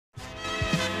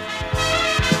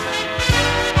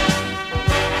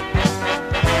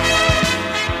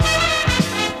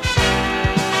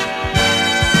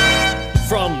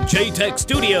J-Tech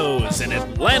Studios in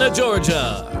Atlanta,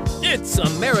 Georgia. It's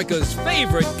America's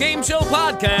favorite game show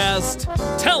podcast.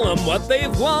 Tell them what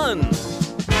they've won.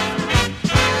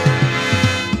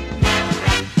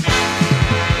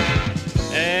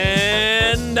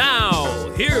 And now,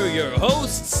 here are your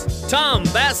hosts, Tom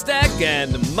Bastak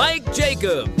and Mike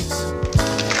Jacobs.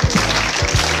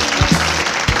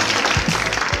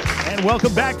 And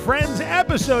welcome back, friends.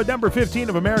 Episode number 15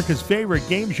 of America's favorite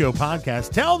game show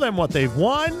podcast. Tell them what they've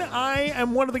won. I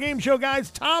am one of the game show guys,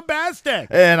 Tom Bastak.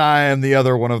 And I am the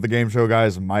other one of the game show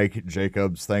guys, Mike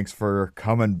Jacobs. Thanks for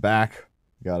coming back.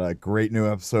 Got a great new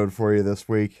episode for you this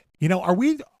week. You know, are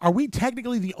we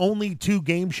technically the only two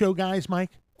game show guys,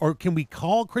 Mike? Or can we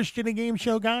call Christian a game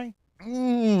show guy?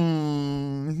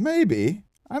 Maybe.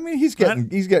 I mean, he's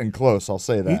getting close, I'll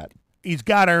say that. He's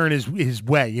got to earn his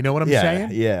way. You know what I'm saying?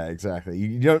 Yeah, exactly.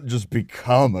 You don't just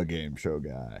become a game show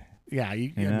guy. Yeah,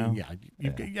 you and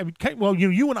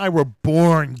I were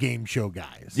born game show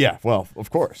guys. Yeah, well, of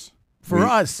course. For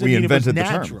us, we invented it was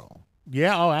the natural. term.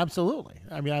 Yeah, oh, absolutely.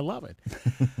 I mean, I love it.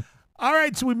 All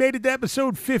right, so we made it to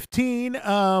episode 15.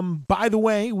 By the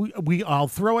way, I'll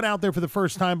throw it out there for the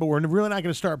first time, but we're really not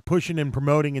going to start pushing and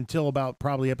promoting until about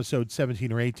probably episode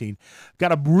 17 or 18.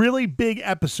 Got a really big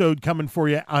episode coming for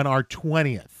you on our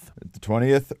 20th. The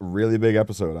 20th, really big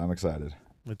episode. I'm excited.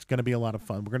 It's going to be a lot of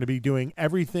fun. We're going to be doing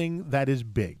everything that is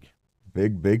big.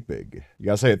 Big, big, big. You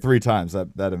got to say it 3 times.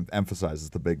 That emphasizes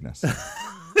the bigness.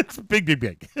 It's big, big,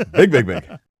 big. Big, big, big.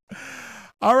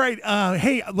 All right.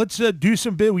 Hey, let's do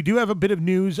some bit. We do have a bit of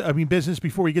business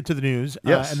before we get to the news.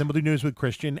 Yes. And then we'll do news with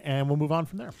Christian, and we'll move on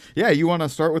from there. Yeah, you want to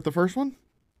start with the first one?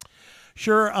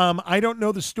 Sure. I don't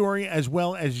know the story as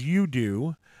well as you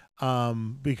do,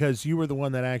 because you were the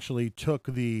one that actually took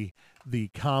the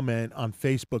comment on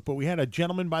Facebook. But we had a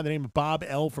gentleman by the name of Bob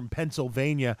L. from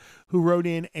Pennsylvania who wrote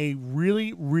in a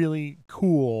really, really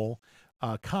cool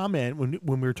comment when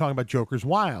we were talking about Joker's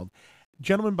Wild.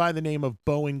 Gentleman by the name of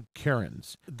Bowen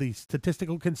Kerins, the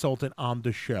statistical consultant on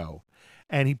the show,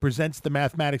 and he presents the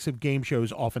mathematics of game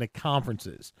shows often at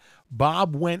conferences.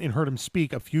 Bob went and heard him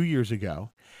speak a few years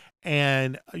ago,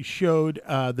 and showed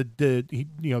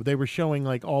they were showing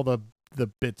like all the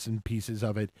bits and pieces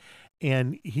of it,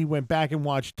 and he went back and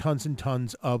watched tons and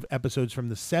tons of episodes from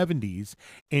the 70s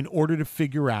in order to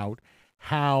figure out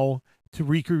how to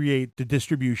recreate the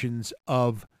distributions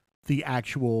of the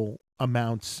actual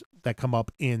amounts that come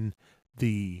up in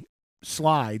the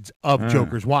slides of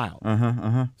Joker's Wild.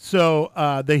 So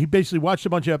he basically watched a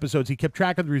bunch of episodes. He kept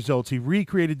track of the results. He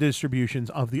recreated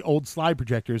distributions of the old slide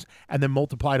projectors and then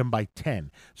multiplied them by 10.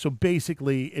 So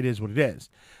basically, it is what it is.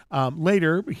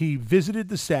 Later, he visited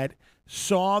the set,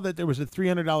 saw that there was a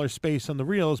 $300 space on the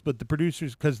reels, but the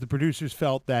producers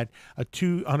felt that a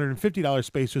 $250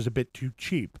 space was a bit too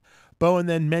cheap. Bowen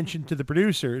then mentioned to the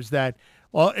producers that,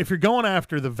 well, if you're going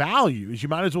after the values, you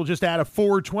might as well just add a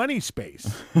 420 space,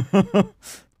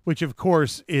 which of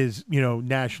course is,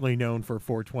 nationally known for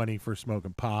 420 for Smoke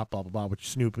and Pop, blah, blah, blah, which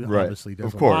Snoop obviously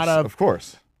does a lot of. Of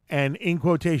course. And in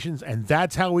quotations, and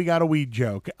that's how we got a weed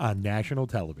joke on national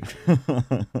television.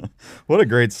 What a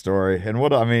great story. And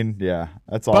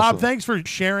that's awesome. Bob, thanks for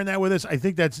sharing that with us. I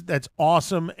think that's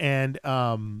awesome. And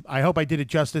I hope I did it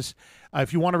justice.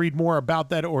 If you want to read more about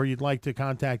that, or you'd like to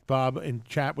contact Bob and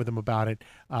chat with him about it,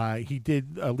 he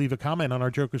did leave a comment on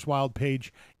our Joker's Wild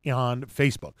page on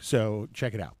Facebook. So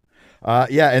check it out.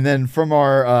 And then from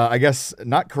our, I guess,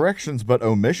 not corrections, but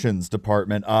omissions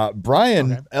department,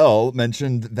 Brian L.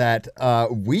 mentioned that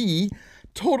we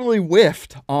totally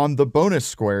whiffed on the bonus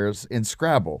squares in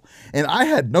Scrabble. And I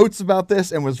had notes about this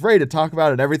and was ready to talk about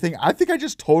it and everything. I think I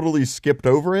just totally skipped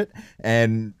over it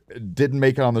and didn't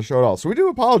make it on the show at all. So we do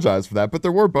apologize for that. But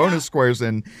there were bonus squares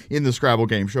in the Scrabble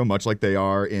game show, much like they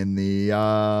are in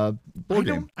the board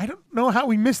game. I don't know how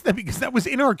we missed that, because that was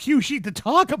in our cue sheet to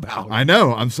talk about. I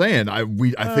know. I'm saying I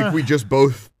think we just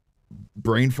both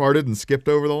brain farted and skipped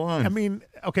over the line. I mean,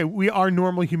 okay, we are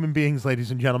normal human beings,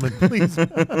 ladies and gentlemen. Please.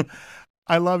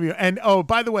 I love you. And,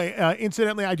 by the way,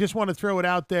 incidentally, I just want to throw it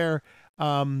out there.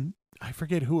 I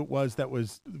forget who it was that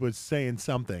was saying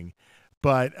something,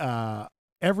 but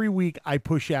every week I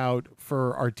push out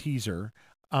for our teaser.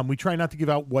 We try not to give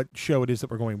out what show it is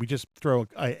that we're going. We just throw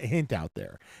a hint out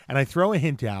there. And I throw a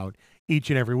hint out each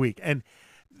and every week. And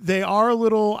they are a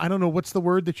little, I don't know, what's the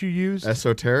word that you use?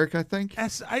 Esoteric, I think.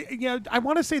 I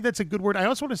want to say that's a good word. I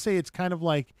also want to say it's kind of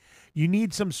like you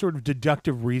need some sort of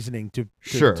deductive reasoning to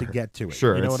get to it.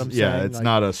 Sure. You know what I'm saying? Yeah, it's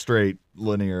not a straight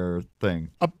linear thing.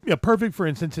 A perfect, for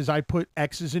instance, is I put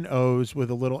X's and O's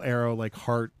with a little arrow like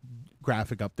heart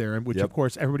graphic up there, which of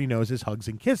course everybody knows is hugs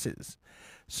and kisses.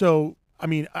 So I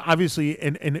mean, obviously,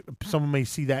 and someone may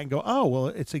see that and go, oh, well,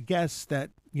 it's a guess that,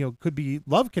 could be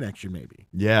Love Connection maybe.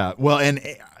 Yeah. Well, and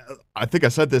I think I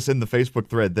said this in the Facebook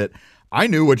thread that I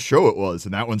knew what show it was,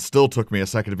 and that one still took me a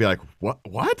second to be like,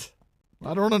 what?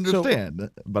 I don't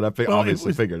understand. But I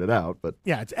obviously figured it out. But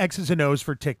yeah, it's X's and O's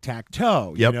for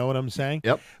tic-tac-toe. Yep. You know what I'm saying?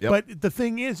 Yep. But the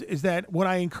thing is that what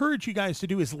I encourage you guys to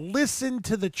do is listen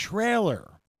to the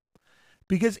trailer.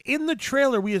 Because in the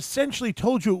trailer, we essentially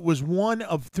told you it was one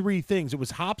of three things. It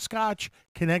was Hopscotch,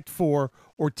 Connect 4,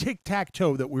 or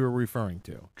Tic-Tac-Toe that we were referring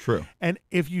to. True. And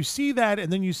if you see that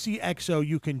and then you see XO,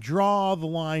 you can draw the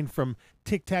line from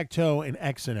Tic-Tac-Toe and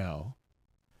X and O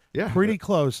pretty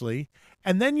closely.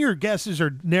 And then your guesses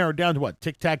are narrowed down to what?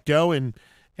 Tic-Tac-Toe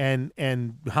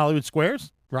and Hollywood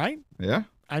Squares, right? Yeah.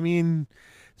 I mean...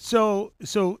 So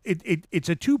it's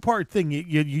a two-part thing.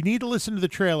 You need to listen to the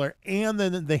trailer and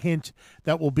then the hint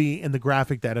that will be in the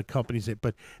graphic that accompanies it.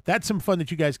 But that's some fun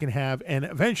that you guys can have. And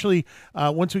eventually,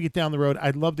 once we get down the road,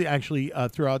 I'd love to actually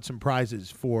throw out some prizes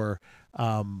for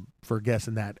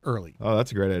guessing that early. Oh,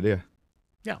 that's a great idea.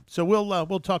 Yeah, so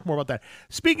we'll talk more about that.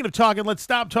 Speaking of talking, let's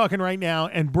stop talking right now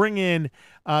and bring in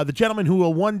the gentleman who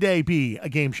will one day be a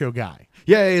game show guy.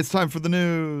 Yay, it's time for the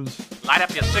news. Light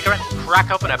up your cigarette, crack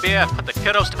open a beer, and put the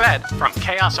kiddos to bed. From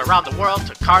chaos around the world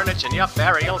to carnage in your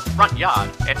very own front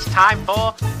yard, it's time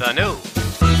for the news.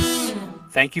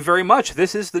 Thank you very much.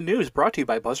 This is the news brought to you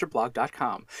by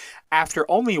BuzzardBlog.com. After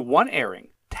only one airing,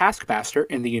 Taskmaster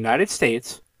in the United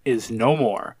States is no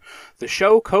more. The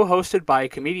show, co-hosted by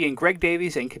comedian Greg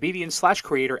Davies and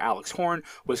comedian/creator Alex Horn,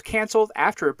 was canceled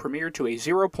after it premiered to a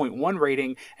 0.1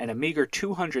 rating and a meager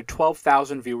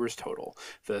 212,000 viewers total.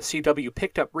 The CW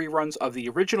picked up reruns of the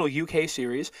original UK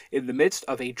series in the midst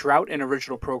of a drought in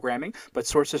original programming, but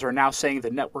sources are now saying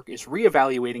the network is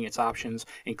reevaluating its options,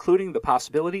 including the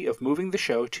possibility of moving the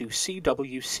show to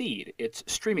CW Seed, its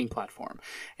streaming platform.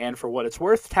 And for what it's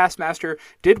worth, Taskmaster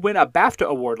did win a BAFTA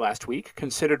award last week,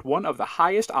 considered one of the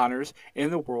highest honors in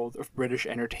the world of British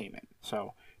entertainment.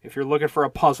 So, if you're looking for a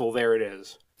puzzle, there it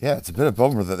is. Yeah, it's a bit of a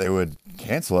bummer that they would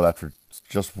cancel it after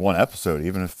just one episode,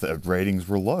 even if the ratings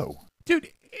were low.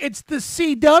 Dude, it's the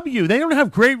CW. They don't have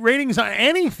great ratings on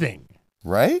anything.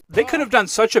 Right? They could have done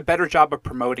such a better job of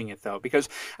promoting it, though, because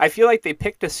I feel like they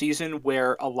picked a season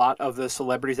where a lot of the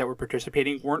celebrities that were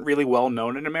participating weren't really well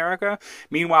known in America.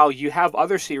 Meanwhile, you have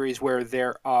other series where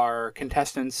there are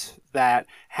contestants that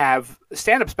have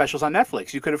stand-up specials on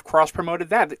Netflix. You could have cross-promoted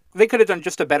that. They could have done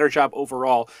just a better job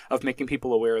overall of making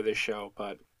people aware of this show,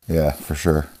 but... Yeah, for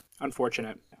sure.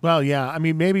 Unfortunate. Well, yeah. I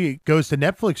mean, maybe it goes to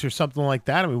Netflix or something like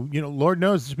that. I mean, Lord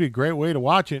knows this would be a great way to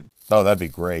watch it. Oh, that'd be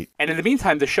great. And in the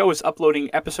meantime, the show is uploading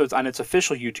episodes on its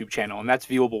official YouTube channel, and that's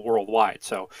viewable worldwide.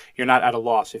 So you're not at a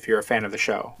loss if you're a fan of the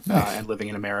show and living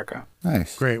in America.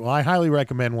 Nice. Great. Well, I highly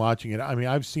recommend watching it. I mean,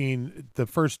 I've seen the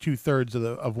first 2/3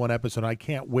 of one episode. I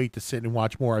can't wait to sit and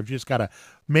watch more. I've just got to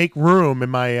make room in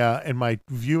my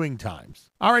viewing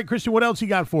times. All right, Christian, what else you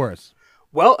got for us?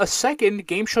 Well, a second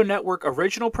Game Show Network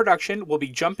original production will be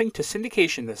jumping to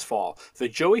syndication this fall. The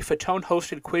Joey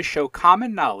Fatone-hosted quiz show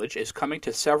Common Knowledge is coming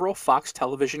to several Fox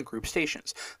television group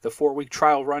stations. The 4-week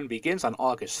trial run begins on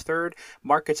August 3rd.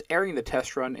 Markets airing the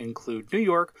test run include New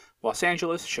York, Los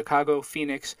Angeles, Chicago,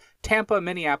 Phoenix, Tampa,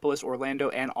 Minneapolis, Orlando,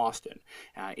 and Austin.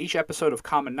 Each episode of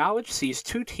Common Knowledge sees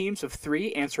 2 teams of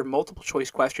 3 answer multiple-choice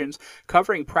questions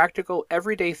covering practical,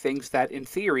 everyday things that, in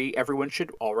theory, everyone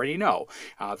should already know.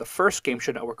 The first Game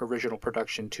Show Network original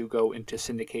production to go into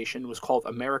syndication was called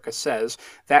America Says.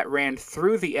 That ran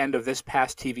through the end of this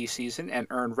past TV season and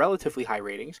earned relatively high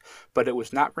ratings, but it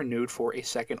was not renewed for a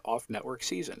second off-network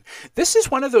season. This is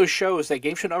one of those shows that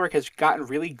Game Show Network has gotten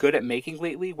really good at making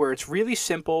lately, where it's really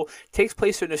simple, takes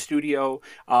place in a studio,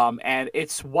 and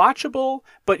it's watchable,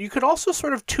 but you could also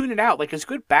sort of tune it out. Like, it's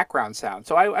good background sound.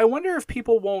 So I wonder if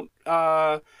people won't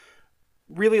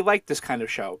really like this kind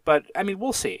of show. But, I mean,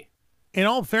 we'll see. In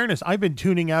all fairness, I've been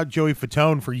tuning out Joey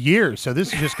Fatone for years, so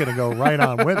this is just going to go right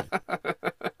on with it.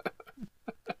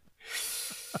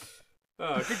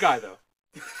 Good guy, though.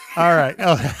 All right.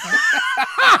 Oh.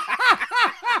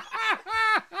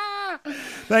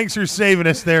 Thanks for saving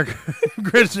us there,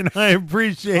 Christian. I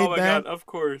appreciate that. Oh, my God, of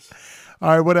course. All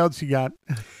right, what else you got?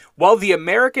 Well, the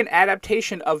American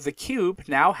adaptation of The Cube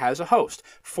now has a host.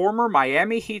 Former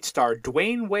Miami Heat star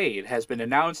Dwayne Wade has been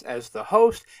announced as the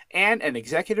host and an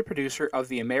executive producer of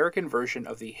the American version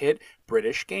of the hit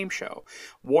British game show.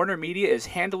 Warner Media is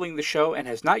handling the show and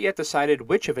has not yet decided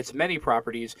which of its many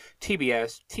properties,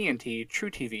 TBS, TNT,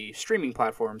 truTV, streaming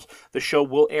platforms, the show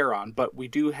will air on, but we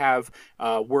do have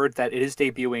word that it is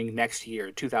debuting next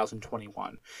year,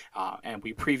 2021. And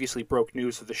we previously broke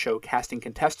news of the show casting casting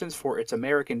contestants for its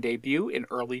American debut in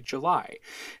early July.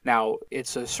 Now,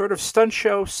 it's a sort of stunt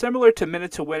show similar to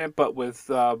Minute to Win It, but with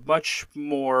much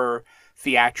more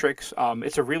theatrics.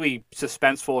 It's a really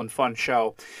suspenseful and fun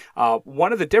show.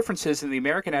 One of the differences in the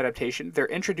American adaptation, they're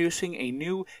introducing a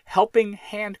new helping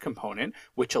hand component,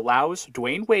 which allows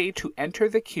Dwayne Wade to enter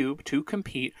the cube to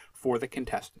compete for the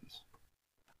contestants.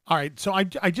 All right, so I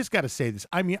just got to say this.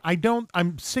 I mean,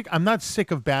 I'm sick. I'm not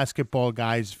sick of basketball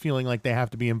guys feeling like they have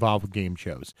to be involved with game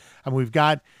shows. I mean, we've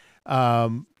got,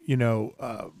 LeBron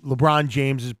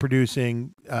James is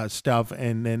producing stuff,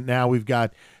 and then now we've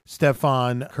got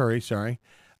Stephen Curry,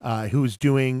 who's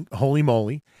doing Holy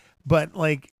Moly. But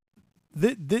like,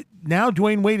 now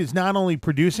Dwayne Wade is not only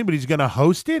producing, but he's going to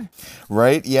host it.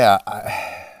 Right? Yeah.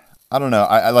 I don't know.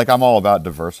 I'm all about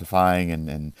diversifying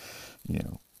and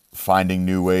finding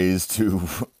new ways to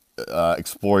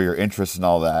explore your interests and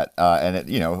all that. And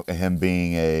him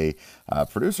being a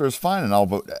producer is fine and all,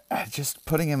 but just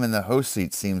putting him in the host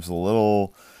seat seems a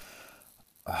little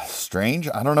strange.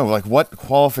 I don't know. Like, what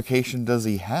qualification does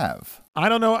he have? I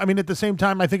don't know. I mean, at the same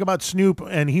time, I think about Snoop,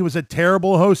 and he was a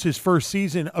terrible host his first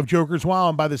season of Joker's Wild,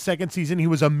 and by the second season, he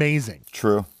was amazing.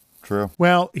 True.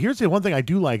 Well, here's the one thing I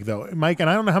do like, though, Mike, and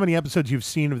I don't know how many episodes you've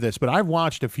seen of this, but I've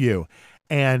watched a few,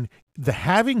 and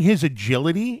having his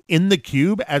agility in the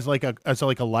cube as like a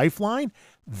lifeline,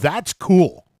 that's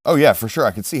cool. Oh yeah, for sure.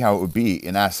 I could see how it would be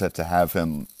an asset to have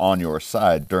him on your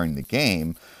side during the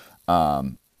game.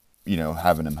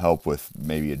 Having him help with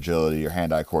maybe agility or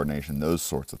hand-eye coordination, those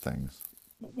sorts of things.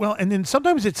 Well, and then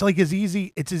sometimes it's as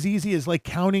easy as like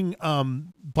counting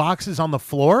boxes on the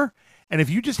floor. And if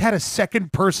you just had a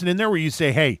second person in there where you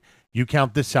say, hey, you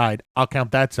count this side, I'll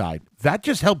count that side, that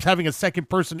just helps having a second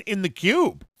person in the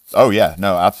cube. Oh, yeah.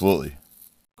 No, absolutely.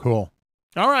 Cool.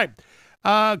 All right.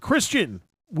 Christian,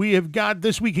 we have got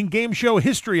This Week in Game Show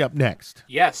History up next.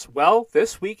 Yes. Well,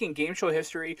 This Week in Game Show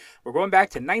History, we're going back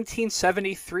to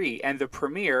 1973 and the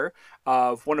premiere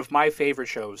of one of my favorite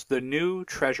shows, The New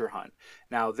Treasure Hunt.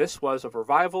 Now, this was a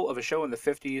revival of a show in the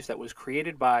 50s that was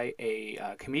created by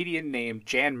a comedian named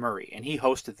Jan Murray, and he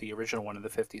hosted the original one in the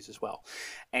 50s as well.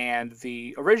 And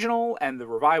the original and the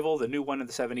revival, the new one in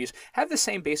the 70s, have the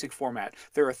same basic format.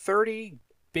 There are 30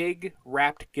 big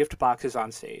wrapped gift boxes on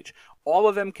stage. All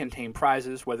of them contain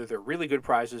prizes, whether they're really good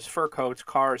prizes, fur coats,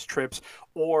 cars, trips,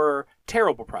 or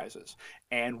terrible prizes.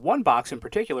 And one box in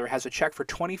particular has a check for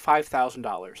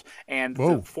 $25,000. And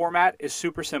the format is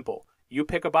super simple. You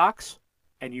pick a box,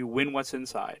 and you win what's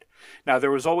inside. Now, there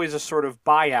was always a sort of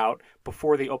buyout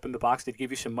before they opened the box. They'd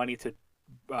give you some money to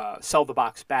sell the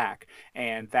box back,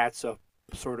 and that's a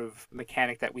sort of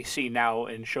mechanic that we see now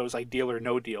in shows like Deal or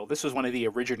No Deal. This was one of the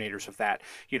originators of that.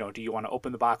 Do you want to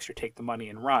open the box or take the money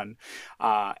and run?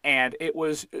 And it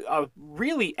was a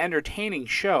really entertaining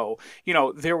show.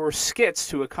 There were skits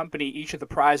to accompany each of the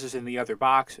prizes in the other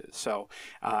boxes. So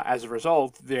as a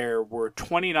result, there were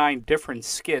 29 different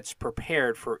skits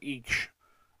prepared for each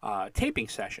taping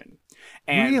session.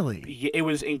 And really? It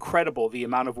was incredible, the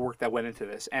amount of work that went into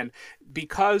this. And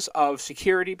because of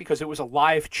security, because it was a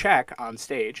live check on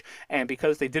stage, and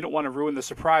because they didn't want to ruin the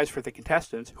surprise for the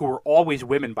contestants, who were always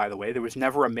women, by the way. There was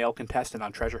never a male contestant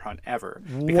on Treasure Hunt ever.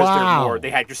 Because they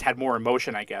had just had more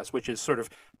emotion, I guess, which is sort of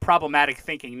problematic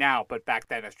thinking now, but back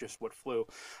then it's just what flew.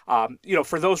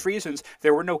 For those reasons,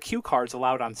 there were no cue cards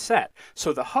allowed on set.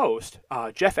 So the host,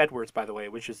 Jeff Edwards, by the way,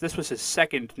 this was his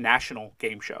second national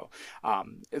game show.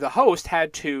 The host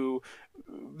had to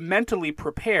mentally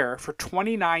prepare for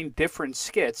 29 different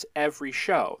skits every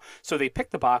show. So they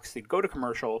picked the box, they'd go to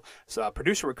commercial, so a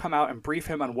producer would come out and brief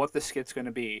him on what the skit's going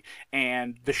to be.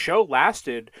 And the show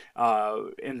lasted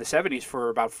in the 70s for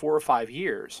about 4 or 5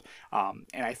 years.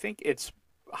 And I think its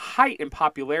height in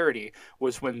popularity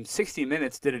was when 60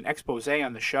 Minutes did an expose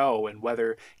on the show and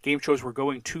whether game shows were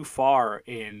going too far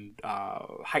in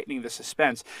heightening the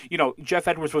suspense. Jeff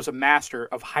Edwards was a master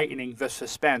of heightening the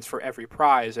suspense for every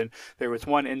prize, and there was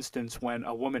one instance when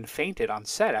a woman fainted on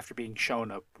set after being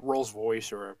shown a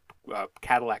Rolls-Royce or a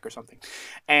Cadillac or something.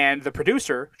 And the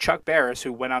producer, Chuck Barris,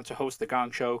 who went on to host The Gong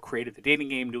Show, created the dating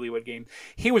game, Newlywed Game,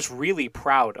 he was really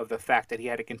proud of the fact that he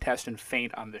had a contestant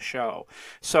faint on the show.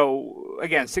 So,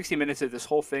 again, 60 Minutes did this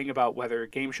whole thing about whether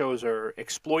game shows are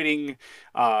exploiting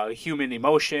human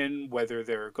emotion, whether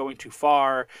they're going too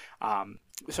far.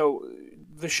 So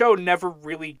the show never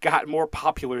really got more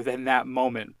popular than that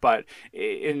moment. But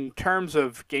in terms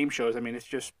of game shows, I mean, it's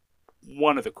just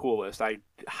one of the coolest. I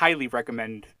highly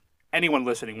recommend anyone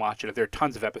listening watch it. There are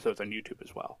tons of episodes on YouTube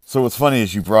as well. So what's funny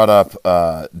is you brought up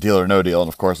Deal or No Deal, and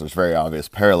of course there's very obvious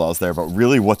parallels there, but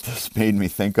really what this made me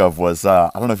think of was, I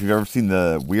don't know if you've ever seen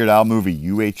the Weird Al movie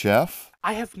UHF.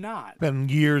 I have not. Been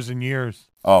years and years.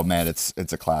 Oh man, it's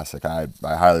a classic. I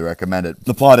highly recommend it.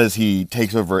 The plot is he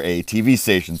takes over a TV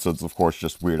station, so it's of course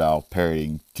just Weird Al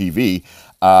parodying TV.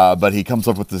 But he comes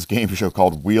up with this game show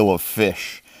called Wheel of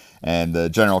Fish, and the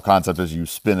general concept is you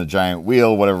spin a giant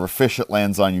wheel. Whatever fish it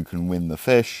lands on, you can win the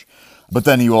fish. But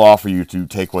then he will offer you to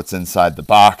take what's inside the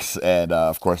box, and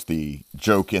of course the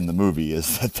joke in the movie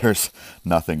is that there's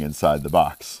nothing inside the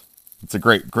box. It's a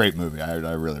great movie. I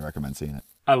really recommend seeing it.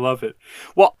 I love it.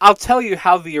 Well, I'll tell you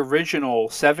how the original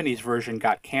 70s version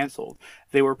got canceled.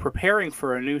 They were preparing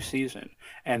for a new season,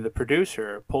 and the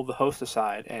producer pulled the host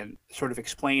aside and sort of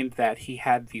explained that he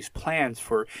had these plans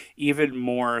for even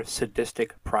more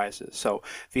sadistic prizes. So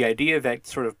the idea that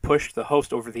sort of pushed the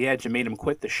host over the edge and made him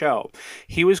quit the show,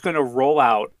 he was going to roll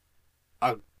out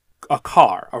a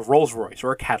car, a Rolls Royce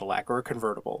or a Cadillac or a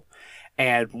convertible.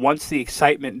 And once the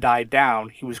excitement died down,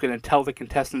 he was going to tell the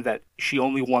contestant that she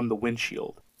only won the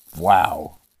windshield.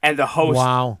 Wow. And the host...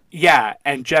 Wow. Yeah,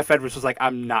 and Jeff Edwards was like,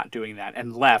 I'm not doing that,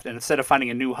 and left. And instead of finding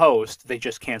a new host, they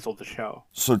just canceled the show.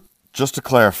 So just to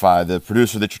clarify, the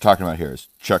producer that you're talking about here is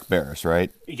Chuck Barris,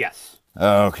 right? Yes.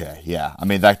 Okay, yeah. I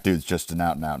mean, that dude's just an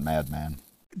out-and-out madman.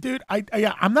 Dude,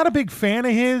 I'm not a big fan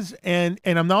of his, and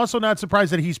I'm also not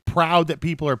surprised that he's proud that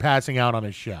people are passing out on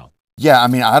his show. Yeah, I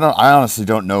mean, I honestly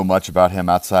don't know much about him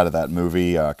outside of that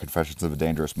movie, Confessions of a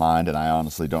Dangerous Mind, and I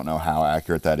honestly don't know how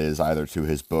accurate that is either to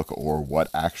his book or what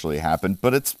actually happened,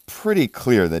 but it's pretty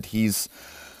clear that he's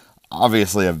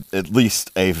obviously at least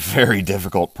a very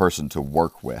difficult person to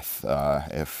work with,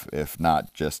 if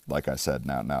not just, like I said,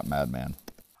 an out-and-out madman.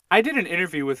 I did an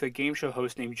interview with a game show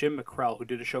host named Jim McCrell, who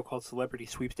did a show called Celebrity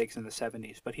Sweepstakes in the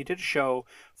 70s, but he did a show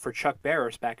for Chuck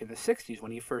Barris back in the 60s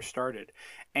when he first started,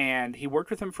 and he worked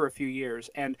with him for a few years.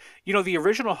 And, you know, the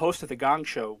original host of The Gong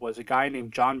Show was a guy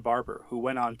named John Barber, who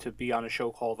went on to be on a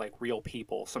show called, like, Real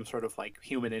People, some sort of, like,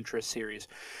 human interest series,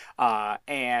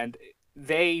 and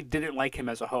they didn't like him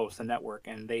as a host, the network,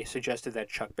 and they suggested that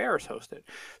Chuck Barris host it.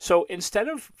 So instead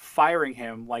of firing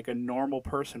him like a normal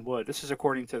person would, this is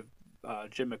according to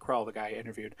Jim McCrell, the guy I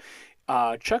interviewed,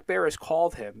 Chuck Barris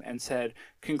called him and said,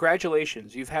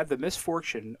 "Congratulations, you've had the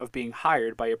misfortune of being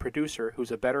hired by a producer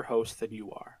who's a better host than you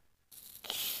are."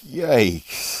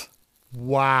 Yikes.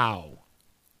 Wow.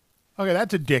 Okay,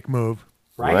 that's a dick move.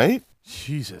 Right?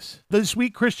 Jesus. This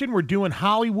week, Christian, we're doing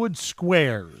Hollywood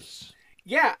Squares.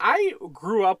 Yeah, I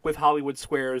grew up with Hollywood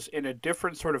Squares in a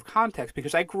different sort of context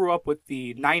because I grew up with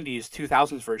the 90s,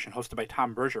 2000s version hosted by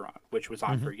Tom Bergeron, which was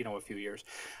on for, a few years.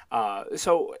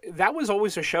 So that was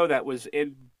always a show that was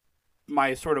in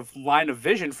my sort of line of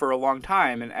vision for a long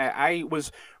time. And I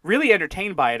was really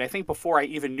entertained by it, I think, before I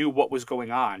even knew what was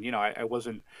going on. You know, I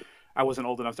wasn't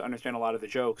old enough to understand a lot of the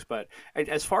jokes. But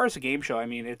as far as a game show, I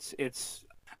mean, it's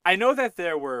I know that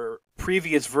there were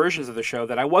previous versions of the show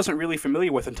that I wasn't really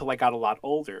familiar with until I got a lot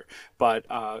older. But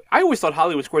I always thought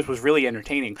Hollywood Squares was really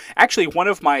entertaining. Actually, one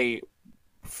of my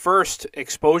first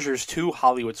exposures to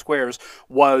Hollywood Squares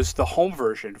was the home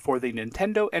version for the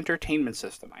Nintendo Entertainment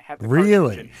System. I had the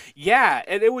Really? Yeah,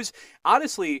 and it was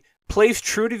honestly plays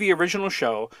true to the original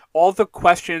show. All the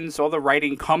questions, all the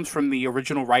writing comes from the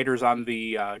original writers on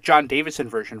the John Davidson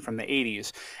version from the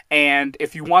 80s. And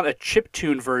if you want a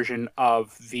chiptune version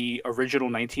of the original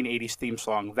 1980s theme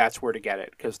song, that's where to get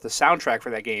it, because the soundtrack for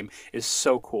that game is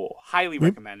so cool. Highly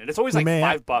recommend it. It's always like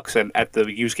 $5 at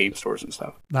the used game stores and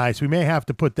stuff. Nice. We may have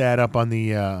to put that up on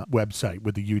the website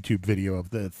with the YouTube video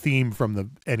of the theme from the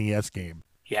NES game.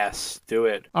 Yes, do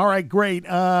it. All right, great.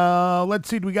 Let's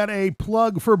see. We got a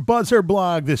plug for Buzzer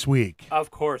Blog this week. Of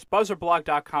course.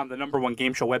 BuzzerBlog.com, the #1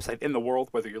 game show website in the world,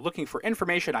 whether you're looking for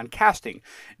information on casting,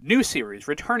 new series,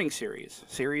 returning series,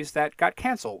 series that got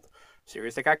canceled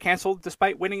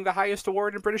despite winning the highest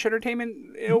award in British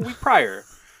entertainment a week prior.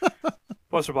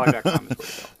 BuzzerBlog.com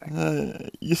is where you go.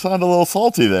 You sound a little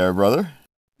salty there, brother.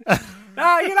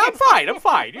 I'm fine. I'm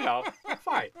fine. I'm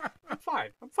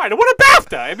fine. I won a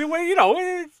BAFTA. I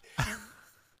mean,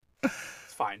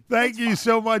 it's fine. Thank you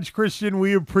so much, Christian.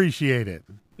 We appreciate it.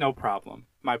 No problem.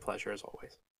 My pleasure, as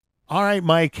always. All right,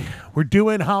 Mike, we're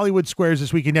doing Hollywood Squares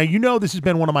this weekend. Now, this has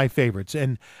been one of my favorites,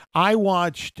 and I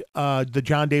watched the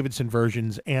John Davidson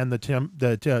versions and the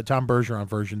Tom Bergeron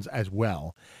versions as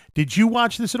well. Did you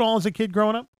watch this at all as a kid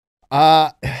growing up?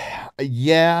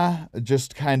 Yeah,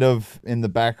 just kind of in the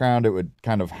background. It would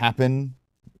kind of happen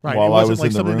right. while It wasn't I was like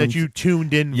in the something rooms. that you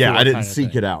tuned in. Yeah, for I didn't kind of seek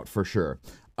thing. it out for sure.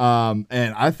 And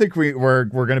I think we're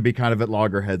going to be kind of at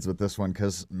loggerheads with this one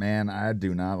because, man, I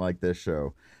do not like this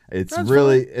show. It's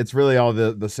really all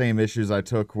the same issues I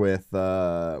took with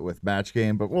Match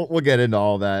Game, but we'll get into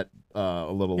all that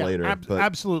a little Yeah, later. But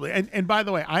absolutely. And by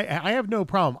the way, I have no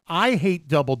problem. I hate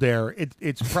Double Dare.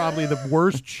 It's probably the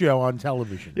worst show on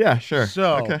television. yeah, sure.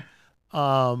 So, okay,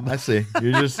 um, I see.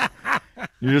 You're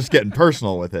just getting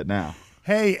personal with it now.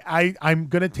 hey, I'm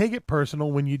gonna take it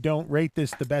personal when you don't rate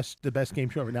this the best game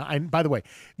show ever. Now, and by the way,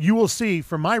 you will see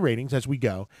from my ratings as we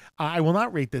go, I will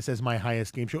not rate this as my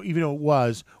highest game show, even though it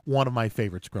was one of my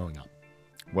favorites growing up.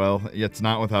 Well, it's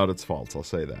not without its faults. I'll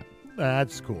say that.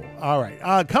 That's cool. All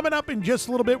right. Coming up in just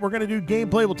a little bit, we're going to do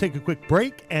gameplay. We'll take a quick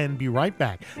break and be right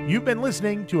back. You've been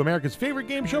listening to America's favorite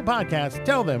game show podcast.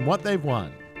 Tell them what they've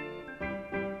won.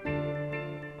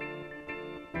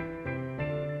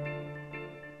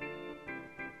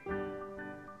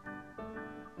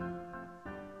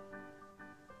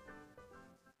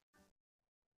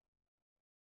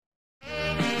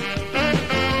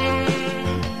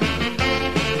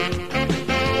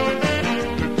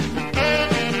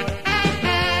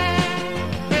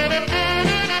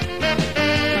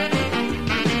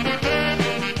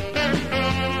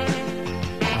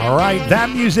 All right, that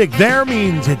music there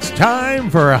means it's time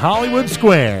for Hollywood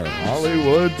Squares.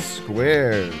 Hollywood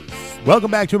Squares.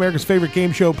 Welcome back to America's favorite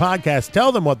game show podcast.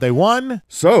 Tell them what they won.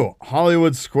 So,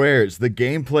 Hollywood Squares, the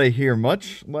gameplay here,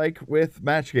 much like with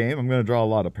Match Game, I'm going to draw a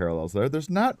lot of parallels there. There's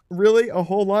not really a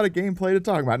whole lot of gameplay to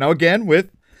talk about. Now, again,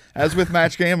 as with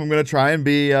Match Game, I'm going to try and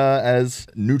be as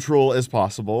neutral as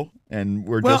possible. And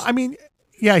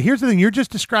yeah, here's the thing. You're just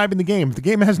describing the game. If the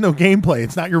game has no gameplay,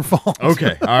 it's not your fault.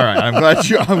 Okay, all right. I'm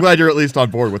glad you're at least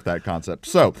on board with that concept.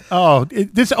 So,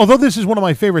 although this is one of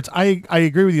my favorites, I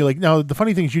agree with you. Like, now the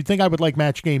funny thing is, you'd think I would like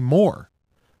Match Game more,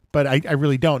 but I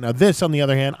really don't. Now, this, on the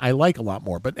other hand, I like a lot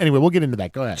more. But anyway, we'll get into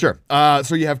that. Go ahead. Sure.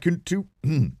 So you have two.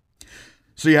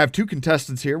 So you have two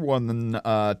contestants here. One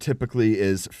typically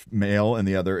is male and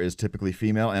the other is typically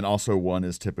female, and also one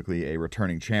is typically a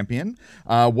returning champion.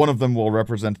 One of them will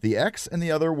represent the X and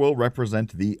the other will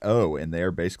represent the O, and they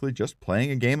are basically just playing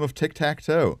a game of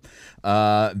tic-tac-toe.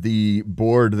 The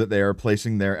board that they are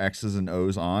placing their X's and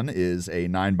O's on is a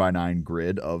 9x9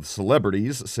 grid of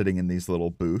celebrities sitting in these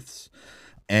little booths.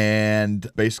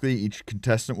 And basically, each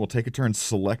contestant will take a turn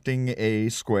selecting a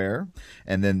square,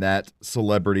 and then that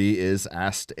celebrity is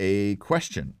asked a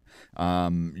question.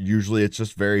 Usually, it's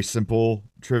just very simple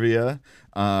trivia.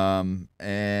 And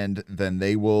then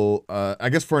they will, I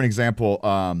guess for an example,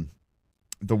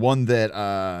 the one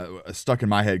that stuck in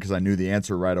my head because I knew the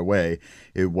answer right away,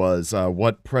 it was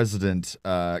what president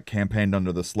campaigned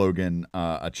under the slogan,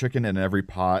 a chicken in every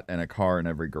pot and a car in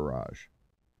every garage?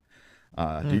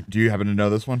 Do you happen to know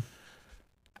this one?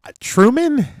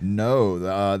 Truman? No,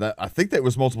 that I think that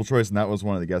was multiple choice, and that was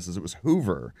one of the guesses. It was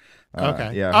Hoover.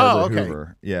 Okay. Yeah. Herbert okay.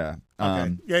 Hoover. Yeah.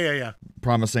 Okay. Yeah.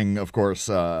 Promising, of course,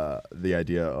 the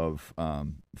idea of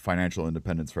financial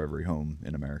independence for every home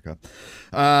in America,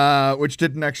 which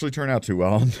didn't actually turn out too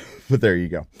well. But there you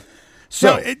go.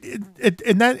 So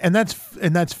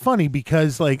that's funny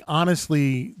because, like,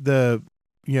 honestly, the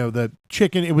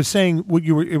chicken, it was saying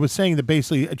that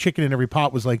basically a chicken in every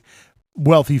pot was like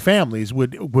wealthy families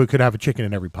could have a chicken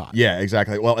in every pot. Yeah,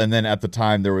 exactly. Well, and then at the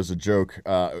time there was a joke,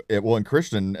 and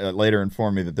Christian later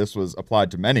informed me that this was applied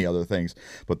to many other things,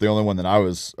 but the only one that I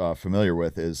was familiar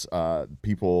with is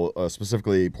people,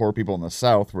 specifically poor people in the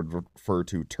South, would refer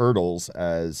to turtles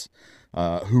as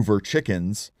Hoover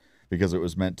chickens because it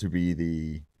was meant to be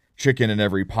the chicken in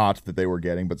every pot that they were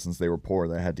getting, but since they were poor,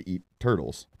 they had to eat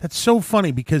turtles. That's so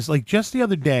funny because, like, just the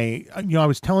other day, I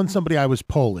was telling somebody I was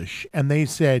Polish, and they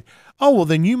said, "Oh, well,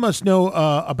 then you must know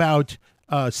about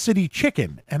city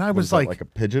chicken." And I was like a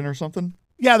pigeon or something.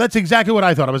 Yeah, that's exactly what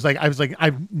I thought. I was like,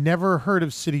 I've never heard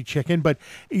of city chicken, but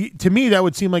to me that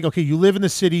would seem like, okay, you live in the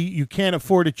city, you can't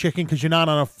afford a chicken because you're not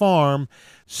on a farm,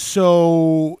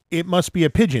 so it must be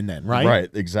a pigeon then, right? Right,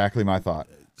 exactly my thought.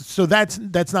 So that's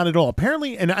not at all.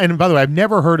 Apparently, and by the way, I've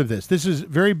never heard of this. This is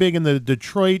very big in the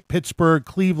Detroit, Pittsburgh,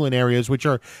 Cleveland areas, which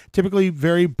are typically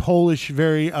very Polish,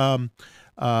 very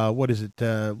what is it?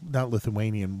 Not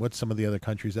Lithuanian. What's some of the other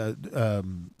countries?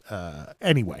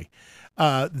 Anyway,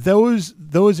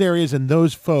 those areas and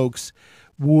those folks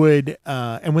would,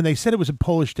 and when they said it was a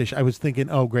Polish dish, I was thinking,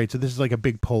 oh, great. So this is like a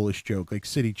big Polish joke, like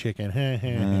city chicken,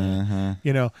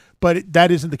 but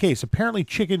that isn't the case. Apparently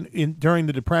chicken during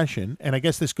the Depression, and I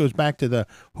guess this goes back to the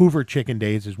Hoover chicken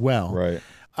days as well. Right.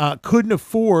 Couldn't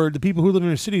afford, the people who lived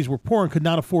in the cities were poor and could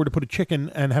not afford to put a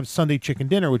chicken and have Sunday chicken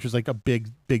dinner, which was like a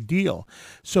big deal.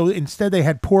 So instead they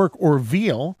had pork or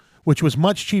veal, which was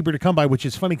much cheaper to come by, which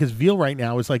is funny because veal right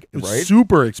now is like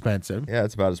super expensive. Yeah,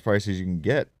 it's about as pricey as you can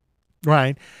get.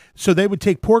 Right. So they would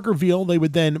take pork or veal, they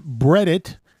would then bread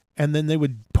it and then they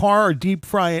would par or deep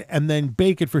fry it and then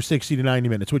bake it for 60 to 90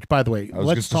 minutes, which, by the way,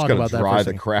 let's talk about that for a dry the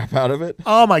second. crap out of it.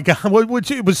 Oh, my God.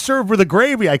 Which it was served with a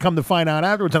gravy, I come to find out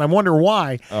afterwards, and I wonder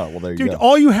why. Oh, well, there you Dude, go.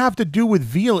 all you have to do with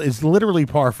veal is literally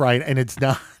par fried, and it's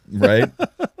not. Right?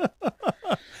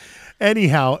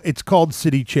 Anyhow, it's called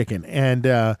City Chicken,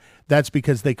 and that's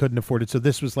because they couldn't afford it. So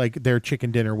this was like their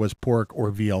chicken dinner was pork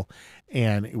or veal,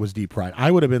 and it was deep fried.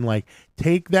 I would have been like,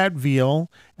 take that veal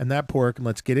and that pork, and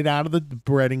let's get it out of the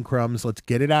breading crumbs. Let's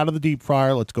get it out of the deep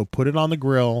fryer. Let's go put it on the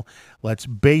grill. Let's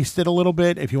baste it a little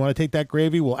bit. If you want to take that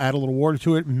gravy, we'll add a little water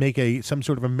to it and make some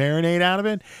sort of a marinade out of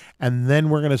it, and then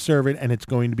we're going to serve it, and it's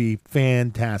going to be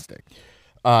fantastic.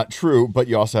 True, but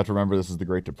you also have to remember this is the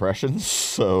Great Depression,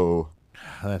 so...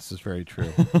 This is very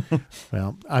true.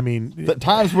 Well, I mean... The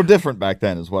times were different back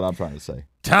then is what I'm trying to say.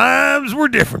 Times were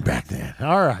different back then.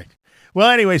 All right. Well,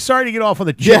 anyway, sorry to get off on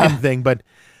the chicken thing, but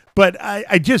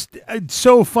I just... It's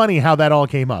so funny how that all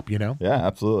came up, you know? Yeah,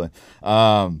 absolutely.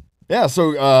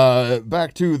 So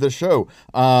back to the show.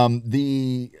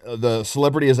 The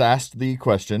celebrity is asked the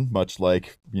question, much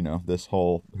like, this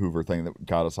whole Hoover thing that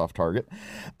got us off target.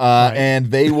 Right.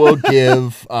 And they will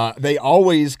give, they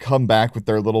always come back with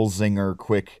their little zinger,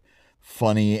 quick,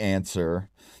 funny answer.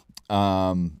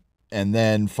 And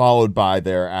then followed by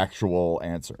their actual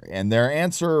answer. And their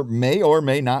answer may or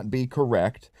may not be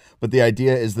correct, but the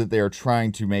idea is that they are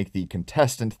trying to make the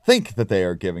contestant think that they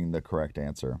are giving the correct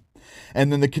answer.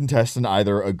 And then the contestant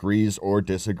either agrees or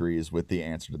disagrees with the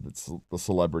answer that the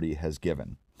celebrity has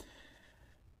given.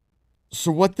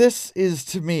 So what this is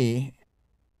to me,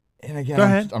 and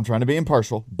again, I'm trying to be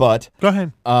impartial, but go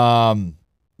ahead.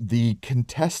 The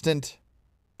contestant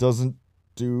doesn't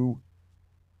do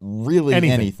really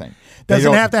anything.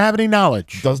 Doesn't have to have any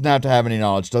knowledge. Doesn't have to have any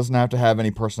knowledge. Doesn't have to have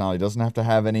any personality. Doesn't have to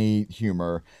have any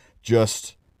humor.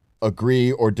 Just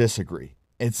agree or disagree.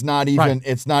 It's not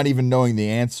even knowing the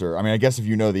answer. I mean, I guess if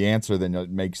you know the answer, then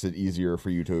it makes it easier for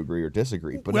you to agree or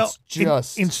disagree. But it's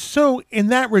just so in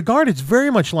that regard, it's very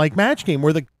much like Match Game,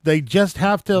 where they just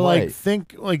have to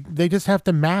think, they just have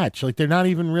to match. Like they're not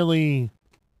even really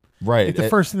right. The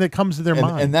first thing that comes to their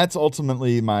mind. And that's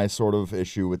ultimately my sort of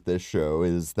issue with this show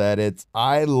is that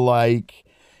I like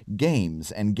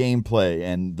games and gameplay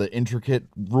and the intricate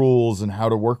rules and how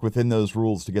to work within those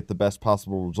rules to get the best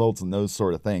possible results and those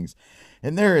sort of things.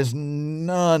 And there is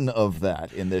none of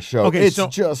that in this show. Okay, it's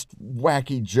just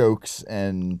wacky jokes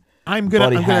and I'm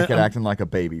Buddy Hackett acting like a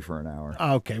baby for an hour.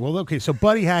 Okay. So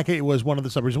Buddy Hackett was one of the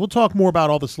celebrities. We'll talk more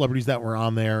about all the celebrities that were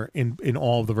on there in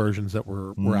all of the versions that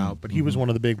were out. But he was one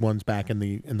of the big ones back in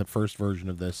the first version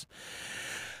of this.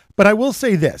 But I will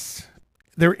say this.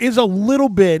 There is a little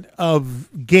bit of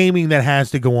gaming that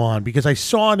has to go on because I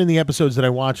saw it in the episodes that I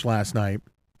watched last night.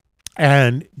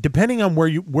 And depending on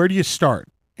where do you start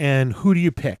and who do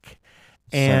you pick?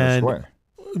 And Center Square.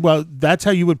 Well, that's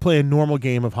how you would play a normal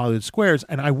game of Hollywood Squares.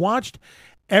 And I watched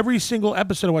every single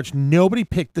episode I watched. Nobody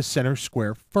picked the center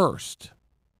square first.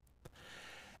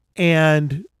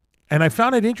 And I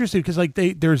found it interesting because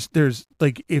there's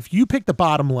like if you pick the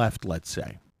bottom left, let's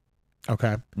say,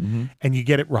 okay, and you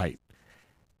get it right.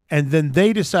 And then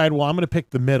they decide, well, I'm going to pick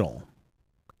the middle,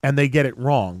 and they get it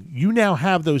wrong. You now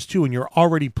have those two, and you're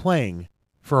already playing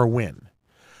for a win.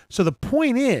 So the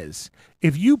point is,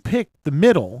 if you pick the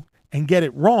middle and get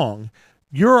it wrong,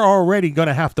 you're already going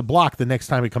to have to block the next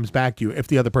time it comes back to you if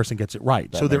the other person gets it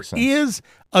right. So there is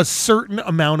a certain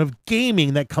amount of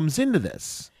gaming that comes into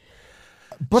this.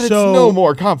 But it's no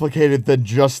more complicated than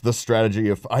just the strategy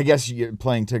of, I guess, you're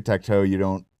playing tic-tac-toe, you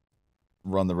don't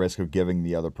run the risk of giving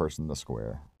the other person the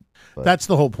square. But that's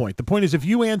the whole point. The point is if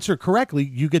you answer correctly,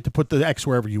 you get to put the X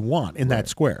wherever you want in that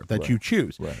square that you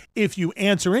choose. Right. If you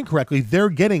answer incorrectly, they're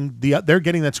getting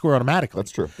that square automatically.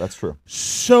 That's true.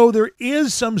 So there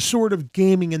is some sort of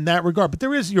gaming in that regard. But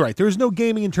you're right. There is no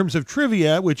gaming in terms of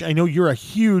trivia, which I know you're a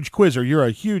huge quizzer. You're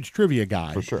a huge trivia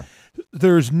guy. For sure.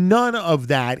 There's none of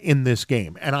that in this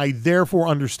game. And I therefore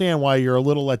understand why you're a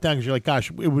little let down because you're like, gosh,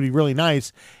 it would be really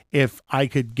nice if I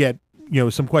could get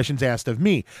some questions asked of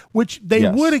me, which they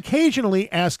would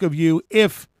occasionally ask of you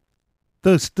if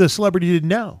the celebrity didn't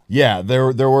know. Yeah,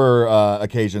 there were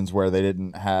occasions where they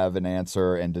didn't have an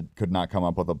answer and could not come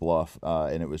up with a bluff,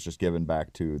 and it was just given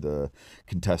back to the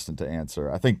contestant to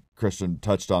answer. I think Christian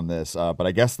touched on this, but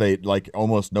I guess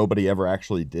almost nobody ever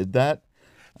actually did that.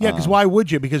 Yeah, because why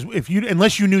would you? Because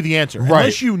unless you knew the answer,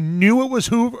 unless you knew it was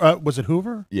Hoover, was it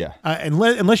Hoover? Yeah.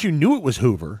 Unless you knew it was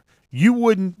Hoover, you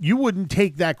wouldn't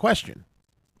take that question.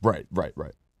 Right.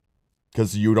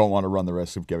 Because you don't want to run the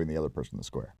risk of giving the other person the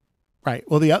square. Right.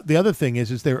 Well, the other thing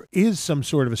is there is some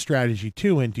sort of a strategy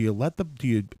too. And do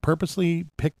you purposely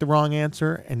pick the wrong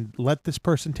answer and let this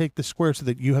person take the square so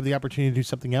that you have the opportunity to do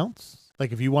something else?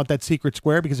 Like if you want that secret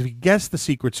square, because if you guess the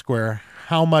secret square,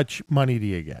 how much money do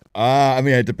you get? I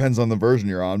mean, it depends on the version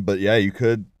you're on, but yeah, you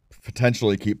could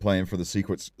potentially keep playing for the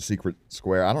secret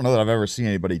square. I don't know that I've ever seen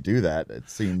anybody do that. It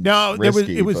seems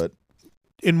risky, but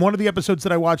in one of the episodes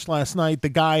that I watched last night, the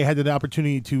guy had the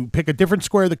opportunity to pick a different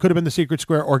square that could have been the secret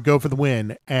square or go for the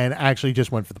win, and actually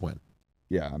just went for the win.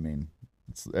 Yeah, I mean,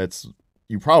 it's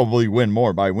you probably win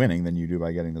more by winning than you do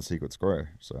by getting the secret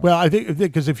square. So well, I think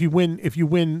because if you win,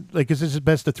 like, because this is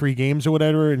best of 3 games or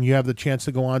whatever, and you have the chance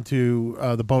to go on to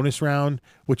the bonus round,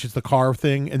 which is the car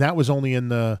thing, and that was only in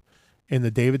the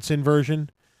Davidson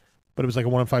version, but it was like a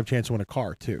 1 in 5 chance to win a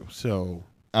car too. So.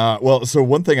 So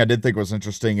one thing I did think was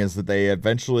interesting is that they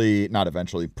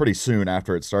pretty soon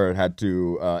after it started, had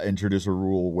to introduce a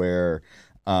rule where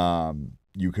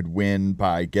you could win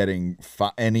by getting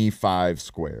any 5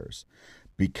 squares,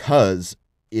 because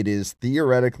it is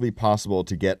theoretically possible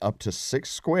to get up to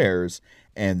 6 squares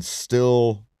and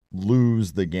still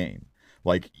lose the game.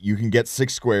 Like you can get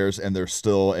 6 squares and there's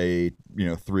still a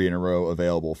 3 in a row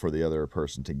available for the other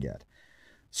person to get.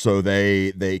 So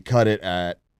they cut it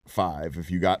at 5. If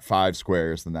you got 5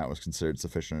 squares, then that was considered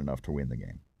sufficient enough to win the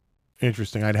game.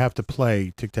 Interesting. I'd have to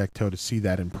play tic-tac-toe to see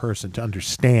that in person to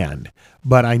understand,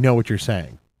 but I know what you're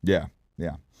saying. Yeah.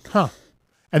 Huh.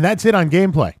 And that's it on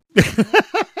gameplay.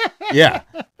 Yeah,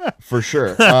 for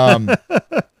sure.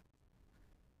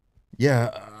 Yeah,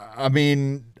 I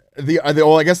mean,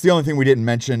 I guess the only thing we didn't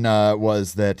mention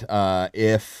was that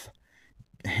if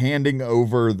handing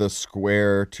over the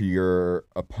square to your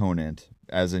opponent,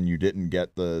 as in you didn't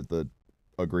get the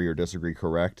agree or disagree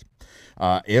correct,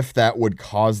 if that would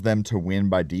cause them to win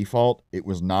by default, it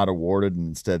was not awarded, and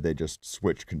instead they just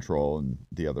switched control and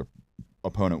the other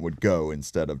opponent would go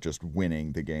instead of just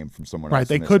winning the game from someone else. Right,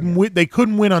 they couldn't win. They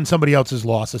couldn't win on somebody else's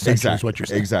loss. Essentially, is what you're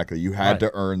saying. Exactly, you had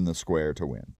to earn the square to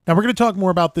win. Now we're going to talk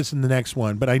more about this in the next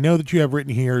one, but I know that you have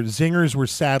written here zingers were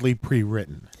sadly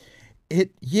pre-written.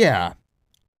 Yeah,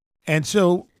 and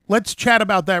so let's chat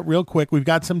about that real quick. We've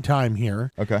got some time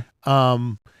here. Okay.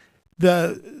 From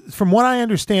what I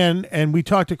understand, and we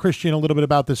talked to Christian a little bit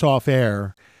about this off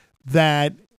air,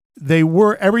 that they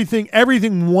were everything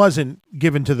wasn't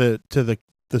given to the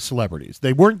celebrities.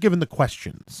 They weren't given the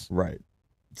questions. Right.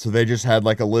 So they just had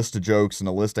like a list of jokes and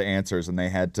a list of answers, and they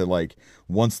had to, like,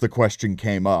 once the question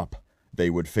came up, they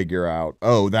would figure out,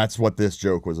 oh, that's what this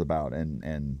joke was about,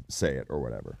 and say it or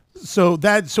whatever. So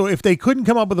if they couldn't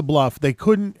come up with a bluff, they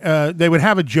couldn't. They would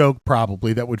have a joke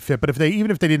probably that would fit. But even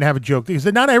if they didn't have a joke, because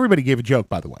not everybody gave a joke,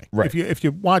 by the way. Right. If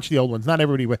you watch the old ones, not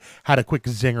everybody had a quick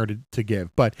zinger to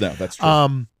give. But no, that's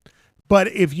true. But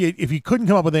if you couldn't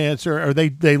come up with an answer, or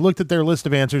they looked at their list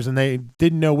of answers and they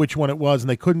didn't know which one it was, and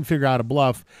they couldn't figure out a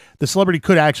bluff, the celebrity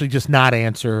could actually just not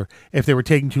answer if they were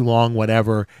taking too long,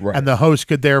 whatever, right. And the host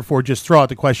could therefore just throw out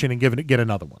the question and get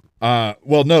another one.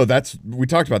 Well, no, we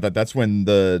talked about that. That's when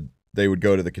they would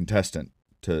go to the contestant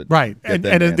to right, and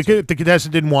if the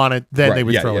contestant didn't want it, then they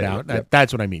would throw it out. Yeah.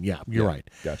 That's what I mean. Yeah, you're right.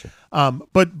 Gotcha.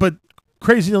 But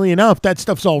crazily enough, that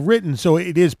stuff's all written, so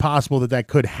it is possible that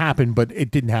could happen, but it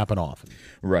didn't happen often.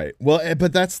 Right. Well,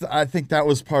 but I think that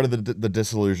was part of the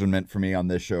disillusionment for me on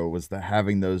this show, was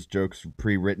having those jokes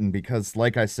pre-written, because,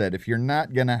 like I said, if you're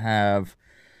not going to have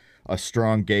a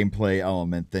strong gameplay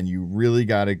element, then you really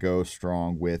got to go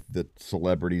strong with the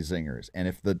celebrity zingers. And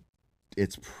if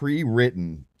it's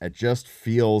pre-written, it just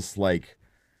feels like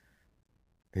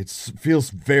feels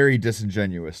very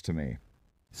disingenuous to me.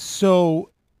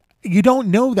 So you don't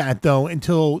know that, though,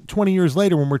 until 20 years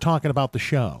later when we're talking about the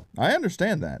show. I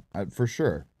understand that, for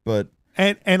sure, but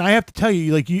and I have to tell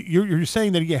you, like, you're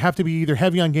saying that you have to be either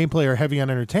heavy on gameplay or heavy on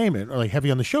entertainment, or like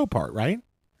heavy on the show part, right?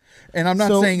 And I'm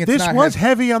not saying it's this not was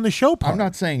heavy on the show part. I'm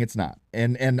not saying it's not,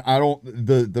 and I don't.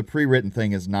 The pre-written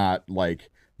thing is not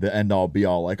like the end all be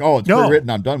all. Like, oh, it's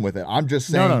pre-written, I'm done with it. I'm just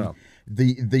saying no.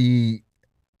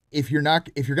 If you're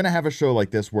gonna have a show like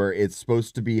this where it's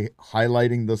supposed to be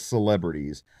highlighting the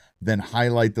celebrities, then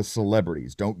highlight the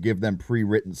celebrities. Don't give them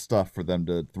pre-written stuff for them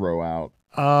to throw out.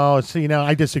 Oh, so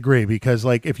I disagree, because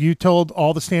like if you told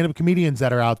all the stand-up comedians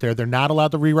that are out there they're not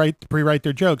allowed to pre-write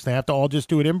their jokes, they have to all just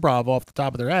do it improv off the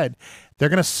top of their head, they're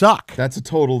gonna suck. That's a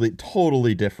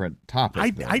totally different topic.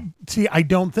 I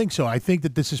don't think so. I think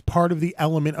that this is part of the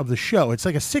element of the show. It's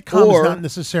like a sitcom is not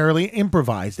necessarily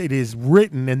improvised. It is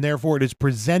written, and therefore it is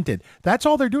presented. That's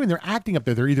all they're doing. They're acting up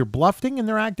there. They're either bluffing and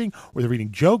they're acting, or they're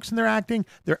reading jokes and they're acting.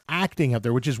 They're acting up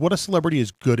there, which is what a celebrity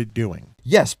is good at doing.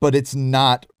 Yes, but it's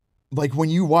not like when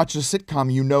you watch a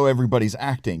sitcom, you know everybody's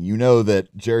acting. You know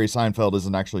that Jerry Seinfeld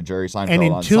isn't actually Jerry Seinfeld And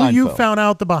on until Seinfeld. you found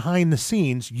out the behind the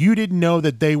scenes, you didn't know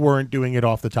that they weren't doing it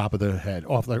off the top of the head,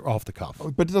 off the cuff.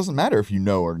 But it doesn't matter if you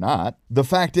know or not. The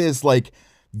fact is, like,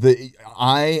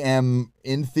 I am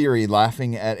in theory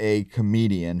laughing at a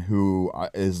comedian who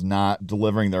is not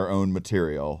delivering their own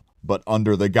material, but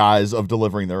under the guise of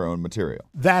delivering their own material.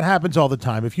 That happens all the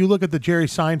time. If you look at the Jerry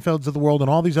Seinfelds of the world and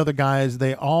all these other guys,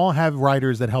 they all have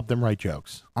writers that help them write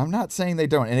jokes. I'm not saying they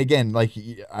don't. And again, like,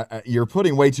 you're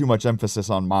putting way too much emphasis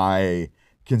on my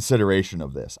consideration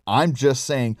of this. I'm just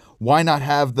saying, why not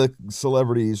have the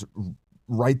celebrities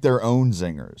write their own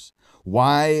zingers?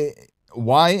 Why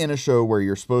in a show where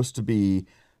you're supposed to be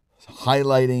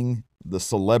highlighting the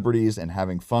celebrities and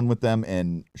having fun with them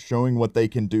and showing what they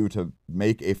can do to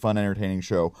make a fun, entertaining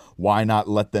show, why not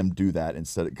let them do that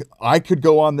instead? I could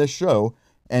go on this show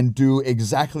and do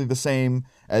exactly the same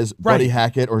as Buddy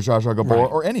Hackett or Zsa Zsa Gabor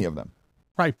or any of them.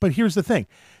 Right, but here's the thing.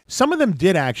 Some of them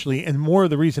did actually, and more of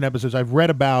the recent episodes, I've read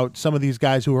about some of these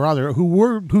guys who were on there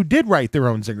who did write their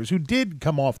own zingers, who did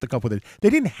come off the cuff with it. They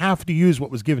didn't have to use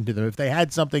what was given to them if they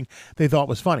had something they thought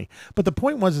was funny. But the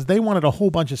point was, is they wanted a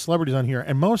whole bunch of celebrities on here,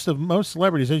 and most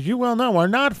celebrities, as you well know, are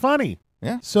not funny.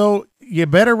 Yeah. So you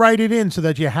better write it in so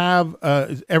that you have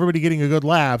everybody getting a good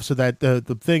laugh, so that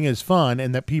the thing is fun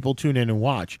and that people tune in and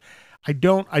watch. I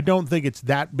don't think it's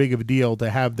that big of a deal to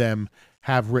have them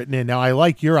have written in. Now, I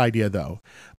like your idea, though,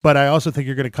 but I also think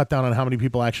you're going to cut down on how many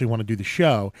people actually want to do the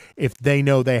show if they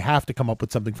know they have to come up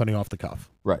with something funny off the cuff.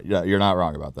 Right. Yeah, you're not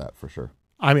wrong about that, for sure.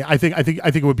 I mean, I think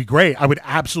it would be great. I would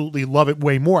absolutely love it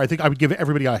way more. I think I would give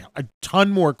everybody a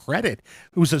ton more credit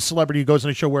who's a celebrity who goes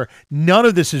on a show where none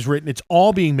of this is written. It's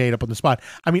all being made up on the spot.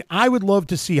 I mean, I would love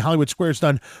to see Hollywood Squares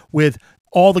done with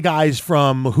all the guys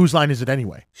from Whose Line Is It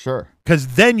Anyway? Sure. Because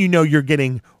then you know you're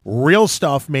getting real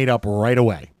stuff made up right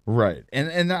away. Right.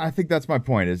 And I think that's my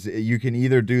point, is you can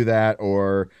either do that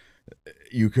or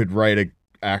you could write a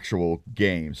actual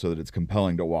game so that it's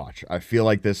compelling to watch. I feel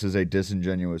like this is a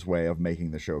disingenuous way of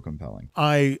making the show compelling.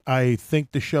 I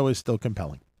think the show is still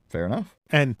compelling. Fair enough.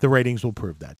 And the ratings will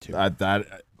prove that too. That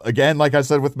again, like I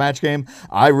said with Match Game,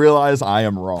 I realize I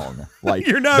am wrong. Like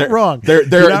You're not wrong.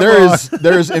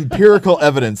 There is empirical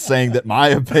evidence saying that my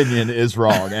opinion is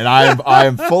wrong, and I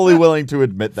am fully willing to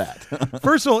admit that.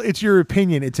 First of all, it's your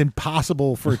opinion. It's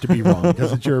impossible for it to be wrong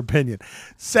because it's your opinion.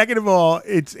 Second of all,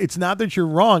 it's not that you're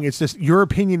wrong. It's just your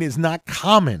opinion is not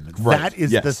common. Right. That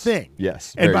is Yes. the thing.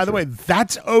 Yes. And Very by the true. way,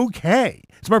 that's okay.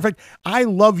 As a matter of fact, I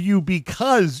love you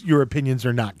because your opinions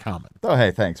are not common. Oh,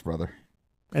 hey, thanks, brother.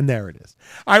 And there it is.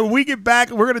 All right, when we get back,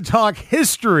 we're going to talk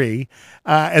history.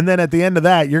 And then at the end of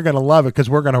that, you're going to love it because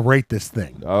we're going to rate this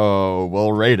thing. Oh,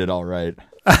 we'll rate it all right.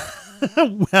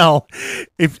 Well,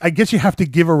 I guess you have to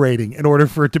give a rating in order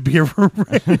for it to be a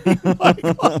rating.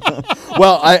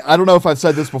 Well, I don't know if I've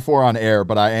said this before on air,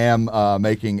 but I am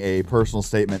making a personal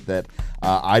statement that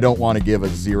I don't want to give a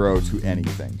 0 to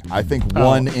anything. I think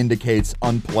 1 indicates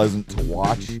unpleasant to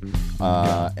watch,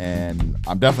 and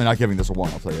I'm definitely not giving this a 1.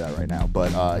 I'll tell you that right now.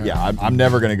 But yeah, I'm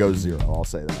never going to go 0. I'll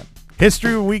say that.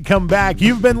 History when we come back.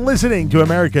 You've been listening to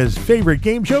America's favorite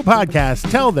game show podcast.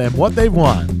 Tell them what they've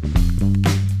won.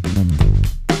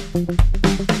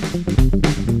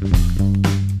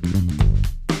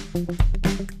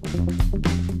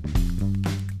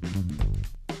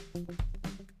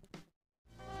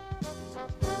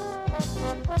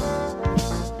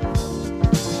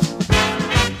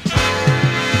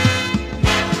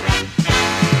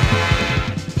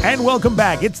 And welcome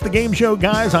back. It's the Game Show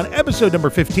Guys on episode number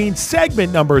 15,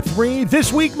 segment number 3.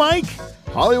 This week, Mike,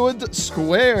 Hollywood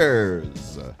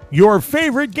Squares. your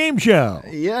favorite game show.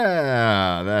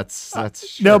 Yeah, that's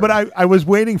sure. No, but I was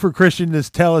waiting for Christian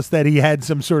to tell us that he had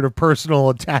some sort of personal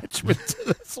attachment to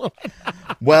this one.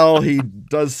 Well, he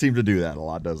does seem to do that a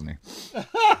lot, doesn't he?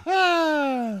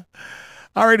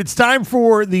 All right, it's time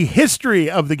for the history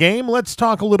of the game. Let's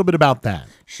talk a little bit about that.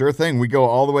 Sure thing. We go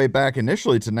all the way back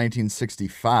initially to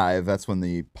 1965. That's when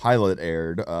the pilot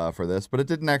aired for this, but it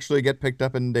didn't actually get picked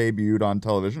up and debuted on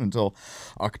television until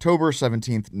October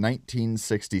 17th,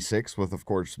 1966, with, of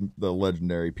course, the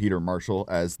legendary Peter Marshall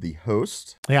as the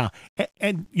host. Yeah,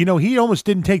 and you know, he almost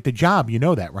didn't take the job. You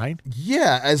know that, right?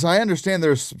 Yeah, as I understand,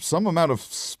 there's some amount of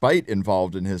spite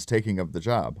involved in his taking of the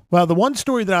job. Well, the one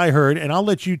story that I heard, and I'll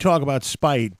let you talk about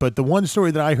spite, but the one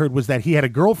story that I heard was that he had a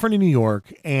girlfriend in New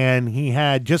York, and he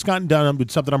had just gotten done with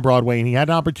something on Broadway, and he had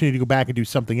an opportunity to go back and do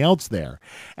something else there.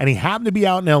 And he happened to be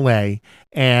out in L.A.,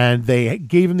 and they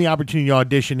gave him the opportunity to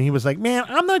audition. He was like, man,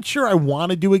 I'm not sure I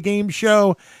want to do a game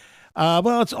show.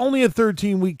 Well, it's only a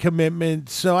 13-week commitment,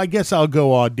 so I guess I'll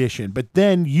go audition. But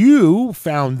then you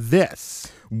found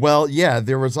this. Well, yeah,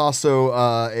 there was also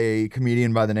a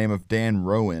comedian by the name of Dan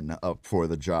Rowan up for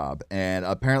the job, and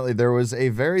apparently there was a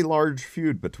very large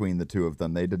feud between the two of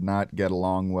them. They did not get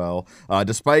along well,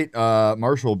 despite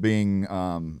Marshall being,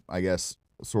 I guess,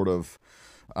 sort of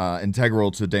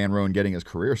integral to Dan Rowan getting his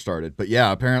career started. But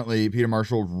yeah, apparently Peter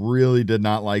Marshall really did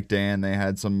not like Dan. They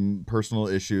had some personal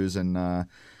issues, and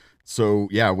so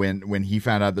yeah, when he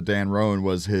found out that Dan Rowan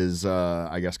was his,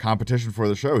 I guess, competition for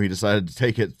the show, he decided to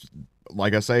take it,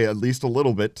 like I say, at least a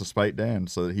little bit to spite Dan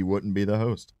so that he wouldn't be the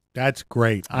host. That's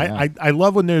great. Yeah. I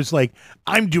love when there's like,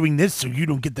 I'm doing this so you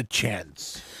don't get the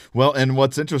chance. Well, and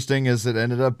what's interesting is it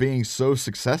ended up being so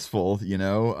successful, you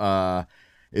know.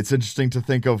 It's interesting to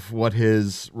think of what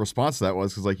his response to that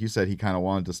was, because like you said, he kind of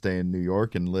wanted to stay in New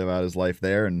York and live out his life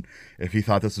there. And if he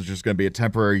thought this was just going to be a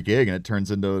temporary gig and it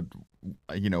turns into,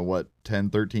 you know, what, 10,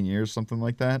 13 years, something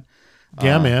like that.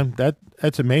 Yeah, man,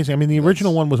 that's amazing. I mean, the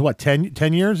original one was what, 10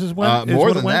 years as well?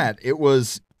 More than that. It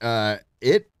was,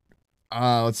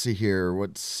 let's see here,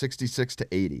 what, 66 to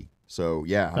 80. So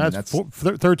yeah, I mean, that's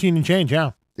 13 and change.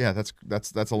 Yeah. Yeah,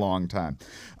 that's a long time.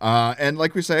 And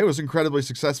like we say, it was incredibly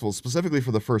successful, specifically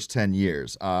for the first 10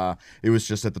 years. It was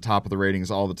just at the top of the ratings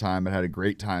all the time. It had a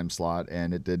great time slot,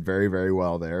 and it did very, very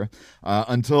well there.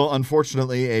 Until,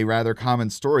 unfortunately, a rather common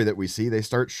story that we see, they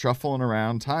start shuffling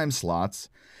around time slots,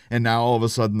 and now all of a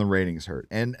sudden the ratings hurt.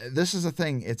 And this is a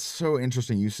thing, it's so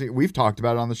interesting. You see, we've talked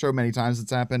about it on the show many times.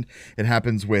 It's happened. It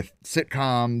happens with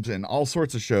sitcoms and all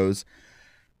sorts of shows,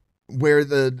 where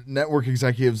the network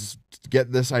executives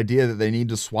get this idea that they need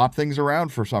to swap things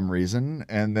around for some reason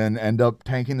and then end up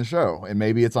tanking the show. And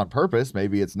maybe it's on purpose,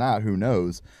 maybe it's not, who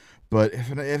knows. But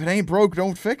if it ain't broke,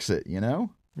 don't fix it, you know?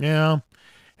 Yeah.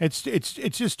 It's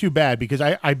just too bad, because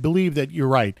I believe that you're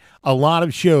right. A lot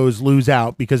of shows lose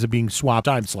out because of being swapped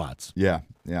time slots. Yeah,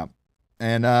 yeah.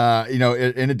 And, you know,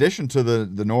 in addition to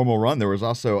the normal run, there was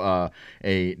also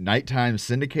a nighttime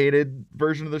syndicated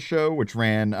version of the show, which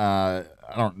ran, I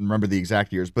don't remember the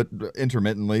exact years, but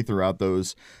intermittently throughout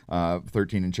those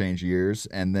 13 and change years.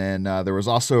 And then there was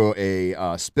also a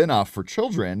spinoff for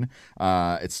children.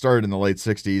 It started in the late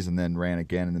 60s and then ran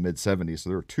again in the mid 70s. So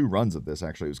there were 2 runs of this,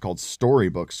 actually. It was called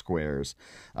Storybook Squares.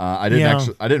 I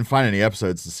didn't find any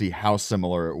episodes to see how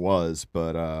similar it was,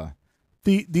 but...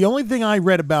 The only thing I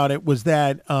read about it was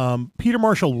that Peter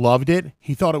Marshall loved it.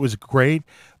 He thought it was great.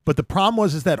 But the problem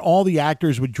was that all the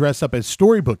actors would dress up as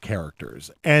storybook characters,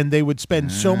 and they would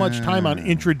spend so much time on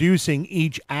introducing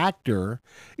each actor,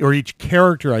 or each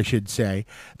character, I should say,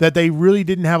 that they really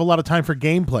didn't have a lot of time for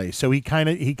gameplay. So he kind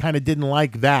of didn't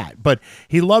like that, but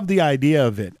he loved the idea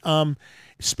of it.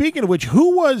 Speaking of which,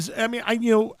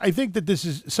 I think that this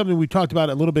is something we talked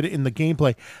about a little bit in the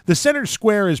gameplay. The center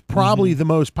square is probably the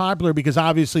most popular, because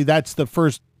obviously that's the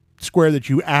first square that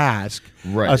you ask.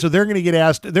 Right. So they're going to get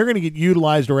asked, they're going to get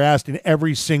utilized or asked in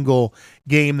every single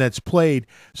game that's played.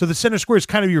 So the center square is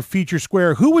kind of your feature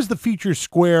square. Who was the feature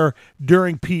square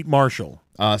during Pete Marshall?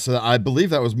 So I believe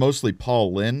that was mostly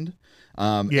Paul Lynde.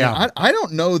 Yeah. I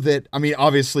don't know that, I mean,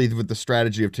 obviously with the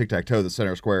strategy of tic-tac-toe, the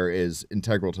center square is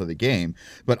integral to the game,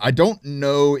 but I don't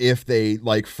know if they,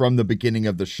 like, from the beginning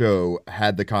of the show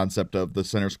had the concept of the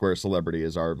center square celebrity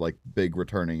as our, like, big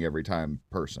returning every time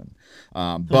person.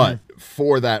 But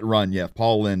for that run, yeah,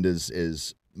 Paul Lynde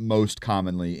is most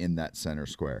commonly in that center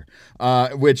square,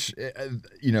 which,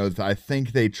 you know, I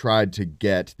think they tried to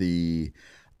get the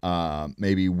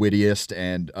maybe wittiest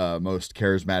and most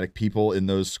charismatic people in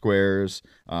those squares.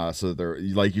 So they're,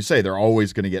 like you say, they're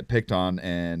always going to get picked on,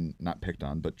 and not picked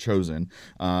on, but chosen.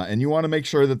 And you want to make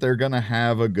sure that they're going to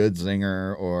have a good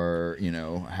zinger, or, you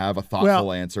know, have a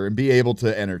thoughtful answer and be able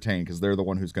to entertain, because they're the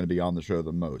one who's going to be on the show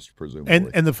the most,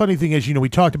 presumably. And the funny thing is, you know, we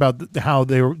talked about how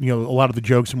they were, you know, a lot of the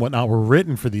jokes and whatnot were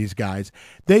written for these guys.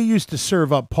 They used to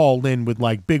serve up Paul Lynde with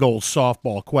like big old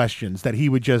softball questions that he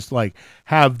would just like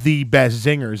have the best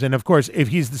zingers. And of course, if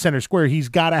he's the center square, he's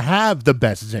got to have the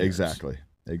best zingers.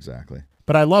 Exactly.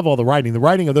 But I love all the writing. The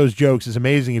writing of those jokes is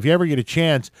amazing. If you ever get a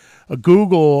chance,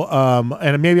 Google,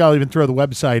 and maybe I'll even throw the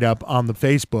website up on the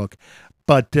Facebook,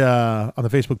 but on the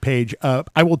Facebook page,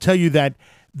 I will tell you that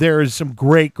there is some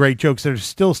great, great jokes that are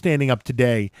still standing up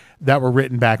today that were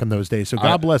written back in those days. So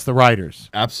God bless the writers.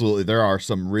 Absolutely. There are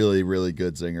some really, really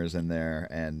good zingers in there.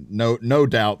 And no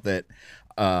doubt that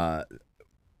I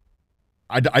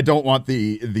don't want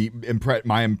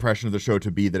my impression of the show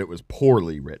to be that it was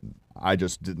poorly written. I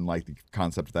just didn't like the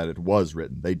concept that it was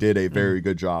written. They did a very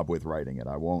good job with writing it.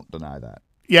 I won't deny that.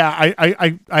 Yeah,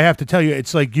 I have to tell you,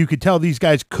 it's like you could tell these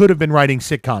guys could have been writing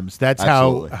sitcoms. That's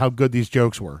how good these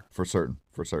jokes were. For certain.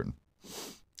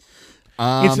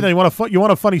 Incidentally, you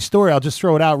want a funny story? I'll just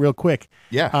throw it out real quick.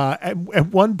 Yeah. At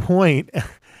one point,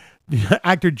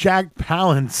 actor Jack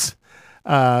Palance,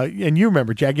 and you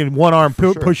remember Jack, one-arm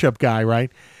push-up guy,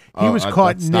 right? He was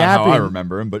caught that's napping. Not how I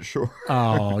remember him, but sure.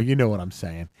 Oh, you know what I'm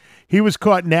saying. He was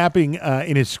caught napping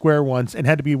in his square once and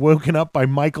had to be woken up by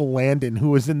Michael Landon,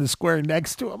 who was in the square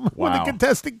next to him when the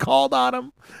contestant called on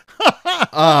him.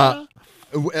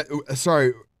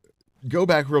 Sorry, go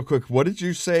back real quick. What did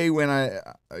you say when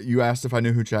you asked if I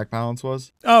knew who Jack Palance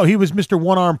was? Oh, he was Mr.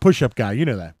 One-Arm Push-Up Guy. You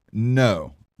know that.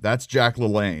 No, that's Jack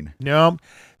LaLanne. No.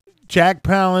 Jack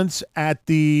Palance at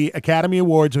the Academy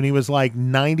Awards when he was like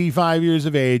 95 years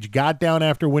of age, got down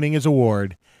after winning his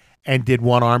award and did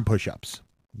one-arm push-ups.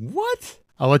 What?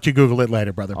 I'll let you Google it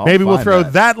later, brother. I'll Maybe we'll find throw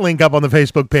that. that link up on the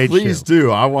Facebook page, Please too.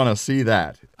 do. I want to see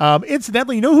that.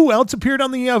 Incidentally, you know who else appeared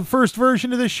on the first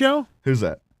version of this show? Who's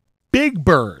that? Big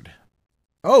Bird.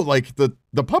 Oh, like the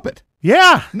puppet.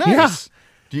 Yeah. Nice. Yeah.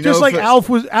 Do you Just know like Alf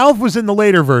was in the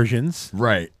later versions.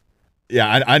 Right.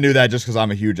 Yeah, I knew that just because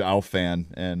I'm a huge Alf fan,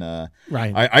 and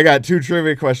Right. I got 2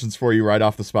 trivia questions for you right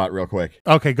off the spot, real quick.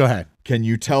 Okay, go ahead. Can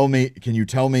you tell me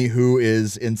who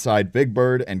is inside Big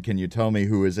Bird, and can you tell me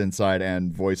who is inside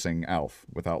and voicing Alf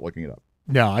without looking it up?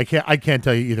 No, I can't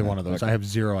tell you either one of those. Okay. I have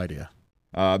zero idea.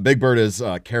 Big Bird is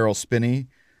Carol Spinney,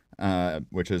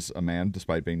 which is a man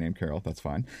despite being named Carol. That's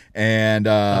fine. And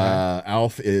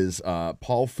Alf is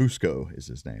Paul Fusco is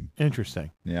his name.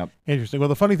 Interesting. Yep. Interesting. Well,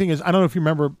 the funny thing is, I don't know if you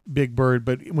remember Big Bird,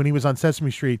 but when he was on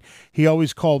Sesame Street, he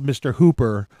always called Mr.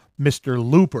 Hooper Mr.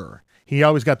 Looper. He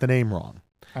always got the name wrong.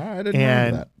 I didn't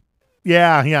know that.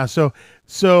 Yeah. So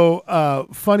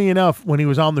funny enough, when he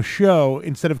was on the show,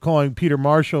 instead of calling Peter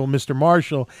Marshall Mr.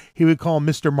 Marshall, he would call him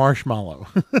Mr. Marshmallow.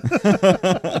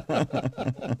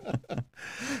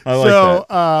 I like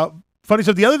that. Funny.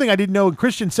 So the other thing I didn't know, and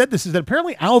Christian said this, is that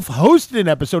apparently Alf hosted an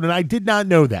episode, and I did not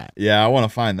know that. Yeah, I want to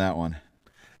find that one.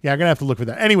 Yeah, I'm gonna have to look for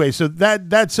that. Anyway, so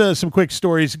that's some quick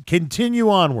stories. Continue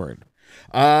onward.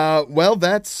 Well,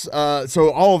 that's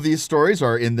so all of these stories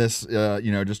are in this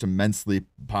just immensely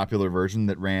popular version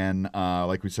that ran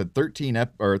like we said 13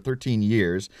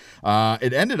 years.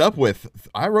 It ended up with,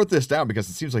 I wrote this down because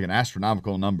it seems like an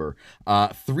astronomical number,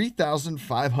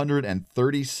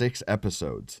 3,536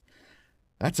 episodes.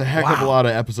 That's a heck of a lot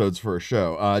of episodes for a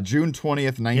show. June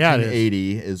 20th,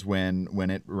 1980 is when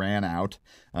it ran out,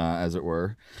 as it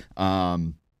were. Now,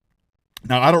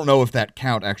 I don't know if that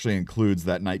count actually includes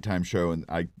that nighttime show, and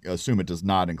I assume it does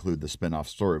not include the spin-off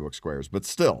Storybook Squares, but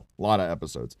still, a lot of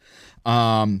episodes.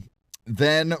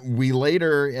 Then we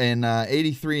later, in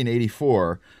 83 and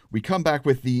 84, we come back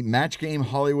with the Match Game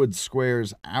Hollywood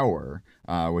Squares Hour,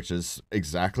 which is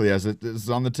exactly as it is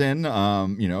on the tin,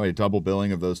 a double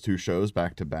billing of those 2 shows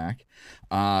back to back.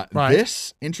 Right.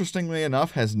 This, interestingly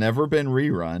enough, has never been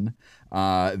rerun.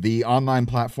 The online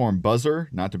platform Buzzer,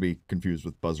 not to be confused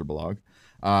with Buzzer Blog,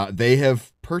 they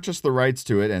have purchased the rights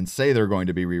to it and say they're going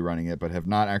to be rerunning it, but have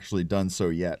not actually done so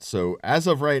yet. So as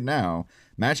of right now,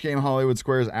 Match Game Hollywood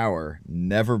Squares Hour,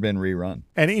 never been rerun.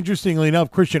 And interestingly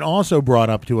enough, Christian also brought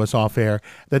up to us off air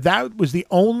that was the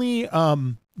only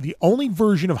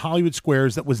version of Hollywood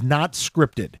Squares that was not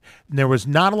scripted. And there was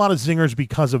not a lot of zingers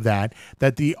because of that.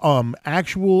 That the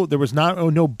there was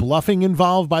no bluffing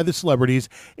involved by the celebrities.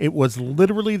 It was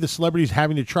literally the celebrities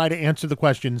having to try to answer the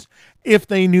questions if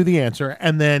they knew the answer,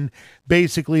 and then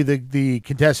basically the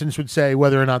contestants would say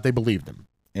whether or not they believed them.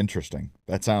 Interesting.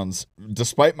 That sounds,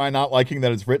 despite my not liking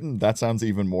that it's written, that sounds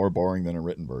even more boring than a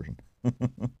written version.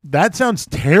 That sounds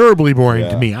terribly boring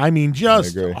to me. I mean,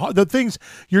 just the things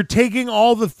you're taking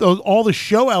all the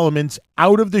show elements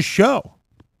out of the show.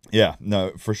 Yeah,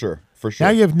 no, for sure.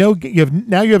 Now you have no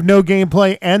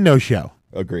gameplay and no show.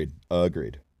 Agreed.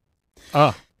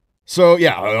 So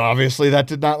yeah, obviously that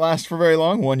did not last for very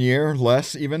long, 1 year,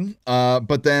 less even.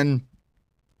 But then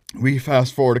we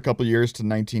fast forward a couple years to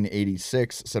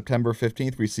 1986, September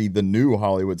 15th, we see the new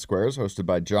Hollywood Squares hosted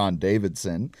by John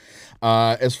Davidson.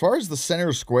 As far as the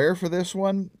center square for this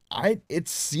one, it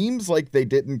seems like they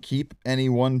didn't keep any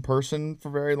one person for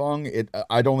very long.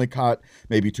 I'd only caught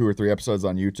maybe 2 or 3 episodes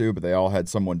on YouTube, but they all had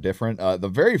someone different. The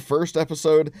very first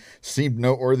episode seemed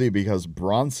noteworthy because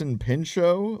Bronson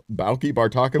Pinchot, Balki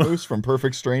Bartakamoose from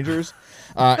Perfect Strangers,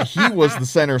 he was the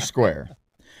center square.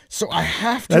 So I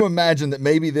have to imagine that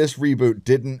maybe this reboot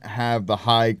didn't have the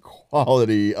high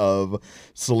quality of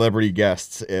celebrity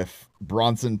guests if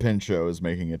Bronson Pinchot is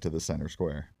making it to the center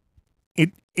square.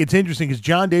 It's interesting because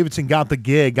John Davidson got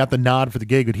the nod for the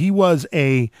gig, but he was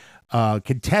a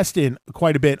contestant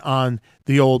quite a bit on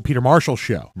the old Peter Marshall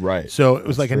show. Right. So it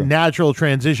was a natural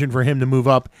transition for him to move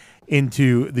up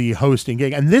into the hosting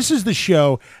gig. And this is the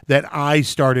show that I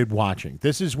started watching.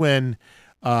 This is when...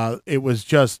 it was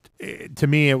just, to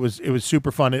me, it was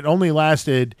super fun. It only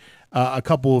lasted a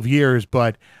couple of years,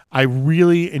 but I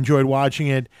really enjoyed watching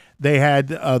it. They had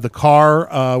the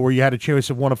car where you had a choice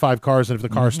of one of 5 cars, and if the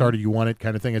car started, you won it,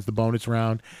 kind of thing, as the bonus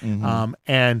round.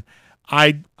 And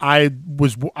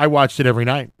I watched it every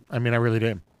night. I mean, I really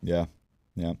did. Yeah.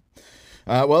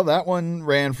 Well, that one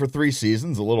ran for 3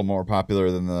 seasons, a little more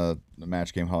popular than the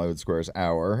Match Game Hollywood Squares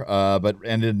Hour, but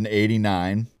ended in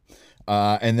 89.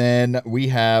 And then we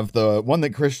have the one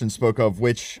that Christian spoke of,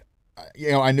 which,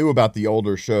 I knew about the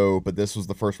older show, but this was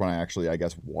the first one I actually, I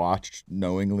guess, watched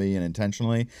knowingly and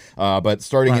intentionally. But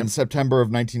starting in September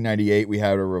of 1998, we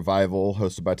had a revival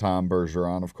hosted by Tom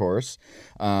Bergeron, of course.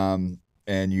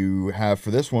 And you have,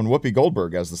 for this one, Whoopi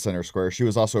Goldberg as the center square. She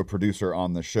was also a producer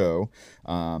on the show.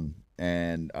 I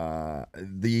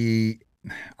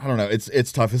don't know.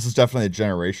 It's tough. This is definitely a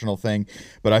generational thing,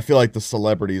 but I feel like the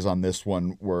celebrities on this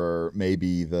one were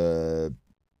maybe the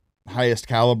highest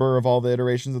caliber of all the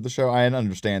iterations of the show. I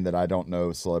understand that I don't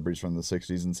know celebrities from the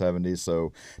 60s and 70s,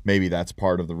 so maybe that's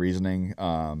part of the reasoning.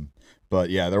 But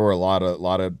yeah, there were a lot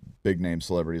of big name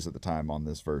celebrities at the time on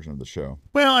this version of the show.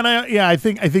 Well, and I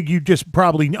think you just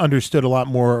probably understood a lot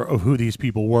more of who these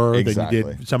people were than you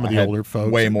did some of the older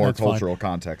folks. Way more cultural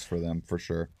context for them, for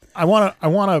sure. I want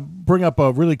to bring up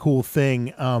a really cool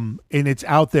thing, and it's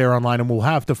out there online, and we'll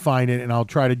have to find it, and I'll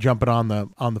try to jump it on the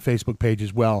Facebook page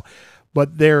as well.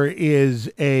 But there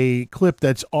is a clip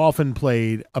that's often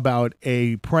played about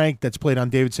a prank that's played on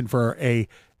Davidson for a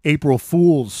April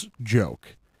Fool's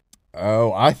joke.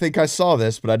 Oh, I think I saw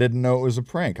this, but I didn't know it was a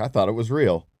prank. I thought it was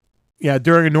real. Yeah,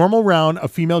 during a normal round, a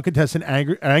female contestant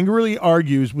angrily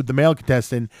argues with the male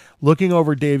contestant looking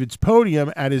over David's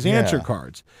podium at his answer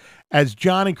cards. As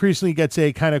John increasingly gets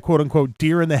a kind of quote-unquote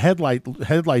deer in the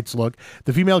headlights look,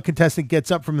 the female contestant gets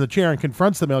up from the chair and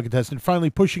confronts the male contestant, finally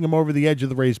pushing him over the edge of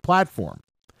the raised platform.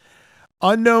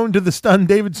 Unknown to the stunned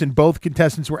Davidson, both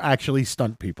contestants were actually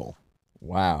stunt people.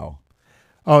 Wow.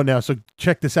 Oh, now, so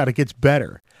check this out. It gets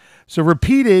better. So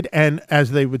repeated and,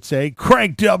 as they would say,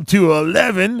 cranked up to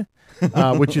 11,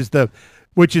 which is the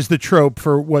trope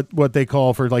for what they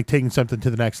call for like taking something to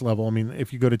the next level. I mean,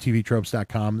 if you go to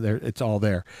tvtropes.com, it's all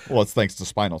there. Well, it's thanks to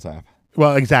Spinal Tap.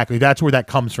 Well, exactly. That's where that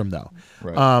comes from, though.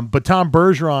 Right. But Tom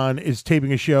Bergeron is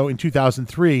taping a show in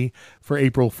 2003 for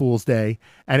April Fool's Day,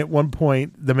 and at one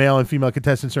point, the male and female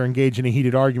contestants are engaged in a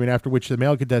heated argument, after which the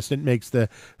male contestant makes the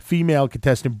female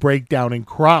contestant break down and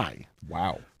cry.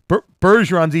 Wow.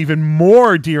 Bergeron's even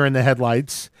more deer in the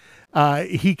headlights.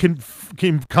 He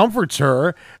comforts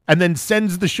her and then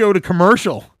sends the show to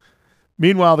commercial.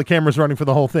 Meanwhile, the camera's running for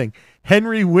the whole thing.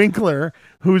 Henry Winkler,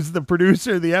 who's the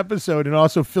producer of the episode and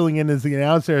also filling in as the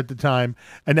announcer at the time,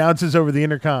 announces over the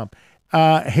intercom,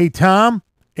 "Hey, Tom,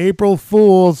 April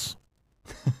Fools."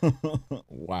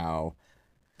 Wow.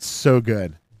 So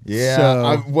good.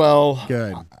 Yeah.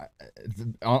 Good.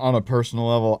 On a personal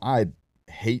level, I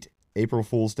hate April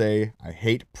Fool's Day. I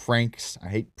hate pranks. I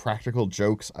hate practical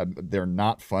jokes. They're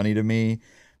not funny to me.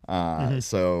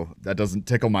 So that doesn't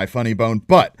tickle my funny bone.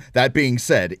 But that being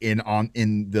said, in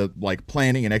the like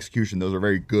planning and execution, those are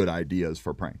very good ideas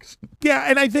for pranks. Yeah,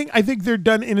 and I think they're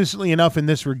done innocently enough in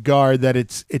this regard that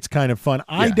it's kind of fun.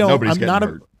 I'm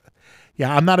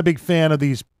not a big fan of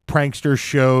these prankster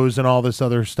shows and all this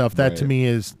other stuff. That to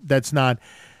me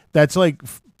that's like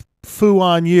foo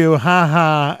on you, ha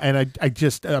ha, and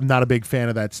I'm not a big fan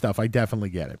of that stuff. I definitely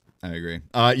get it. I agree.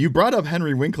 You brought up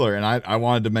Henry Winkler, and I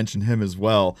wanted to mention him as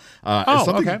well.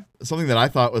 Something that I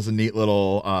thought was a neat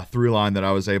little through line that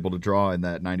I was able to draw in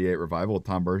that 98 revival with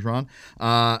Tom Bergeron.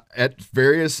 At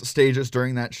various stages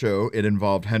during that show, it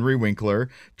involved Henry Winkler,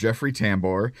 Jeffrey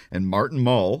Tambor, and Martin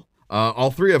Mull.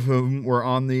 All three of whom were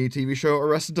on the TV show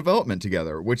Arrested Development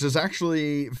together, which is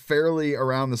actually fairly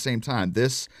around the same time.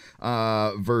 This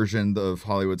version of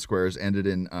Hollywood Squares ended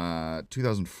in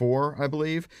 2004, I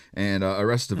believe, and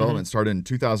Arrested Development started in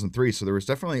 2003, so there was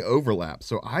definitely overlap.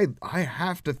 So I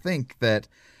have to think that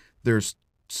there's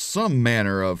some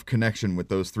manner of connection with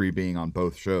those three being on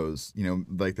both shows,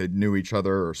 like they knew each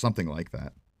other or something like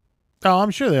that. Oh,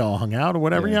 I'm sure they all hung out or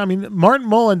whatever. Yeah, I mean, Martin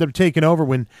Mull ended up taking over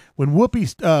when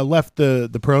Whoopi left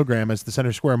the program as the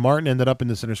center square. Martin ended up in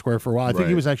the center square for a while. I think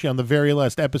he was actually on the very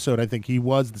last episode. I think he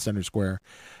was the center square.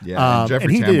 Yeah, and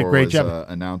Jeffrey Tambor did a great job.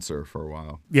 Announcer for a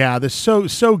while. Yeah, they're so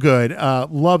good.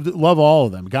 Love all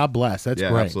of them. God bless. That's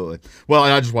great. Absolutely. Well,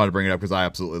 and I just wanted to bring it up because I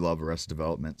absolutely love Arrested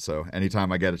Development. So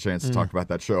anytime I get a chance to talk about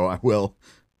that show, I will.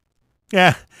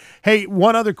 Yeah. Hey,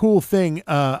 one other cool thing.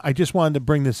 I just wanted to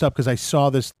bring this up because I saw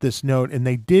this note, and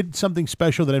they did something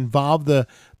special that involved the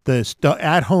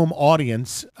at-home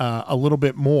audience a little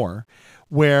bit more,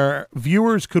 where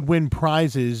viewers could win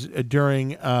prizes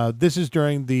during. This is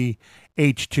during the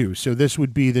H2, so this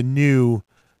would be the new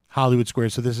Hollywood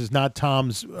Squares. So this is not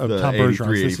Tom's The Tom 83,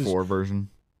 Bergeron's. 84 version.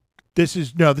 This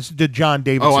is the John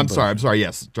Davidson. Oh, I'm version. sorry.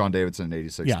 Yes, John Davidson,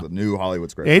 86. Yeah. The new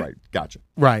Hollywood Squares. Right. Gotcha.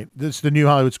 Right. This is the new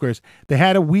Hollywood Squares. They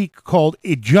had a week called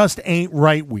It Just Ain't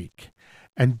Right Week.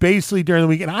 And basically during the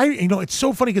week, and it's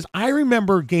so funny because I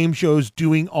remember game shows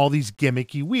doing all these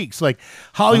gimmicky weeks. Like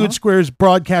Hollywood Squares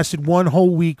broadcasted one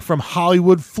whole week from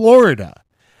Hollywood, Florida.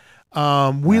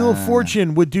 Wheel of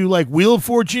Fortune would do like Wheel of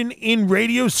Fortune in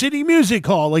Radio City Music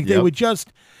Hall. Like they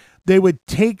would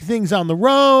take things on the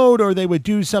road, or they would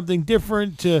do something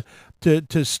different to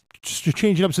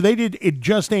change it up. So they did It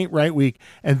Just Ain't Right Week,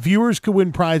 and viewers could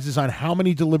win prizes on how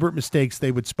many deliberate mistakes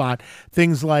they would spot.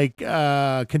 Things like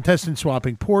contestants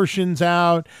swapping portions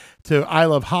out, to I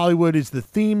Love Hollywood is the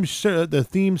theme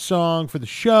song for the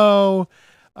show,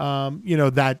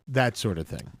 that sort of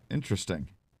thing. Interesting.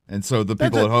 And so the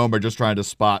people at home are just trying to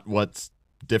spot what's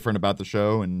different about the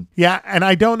show. And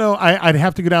I don't know. I'd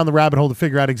have to go down the rabbit hole to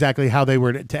figure out exactly how they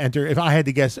were to enter. If I had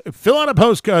to guess, fill out a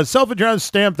postcard, self-addressed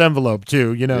stamped envelope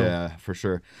too. Yeah, for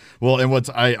sure. Well, and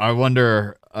I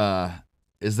wonder,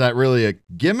 is that really a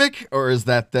gimmick, or is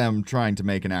that them trying to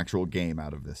make an actual game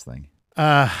out of this thing?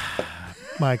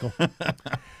 Michael.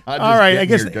 All right, I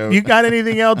guess you got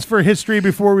anything else for history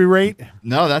before we rate?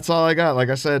 No, that's all I got. Like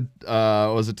I said,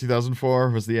 was it 2004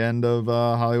 was the end of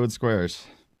Hollywood Squares.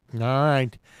 All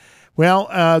right.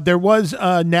 Well, there was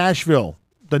Nashville,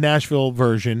 the Nashville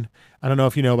version. I don't know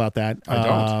if you know about that. I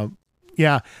don't.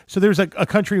 Yeah. So there's a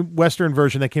country western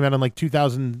version that came out in like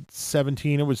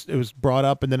 2017. It was brought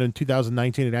up, and then in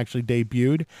 2019 it actually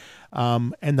debuted.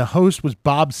 And the host was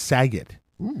Bob Saget.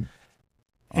 Ooh.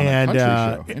 And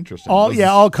show. Interesting.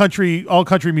 All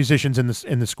country musicians in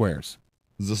the squares.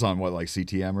 Is this on what, like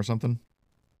CTM or something?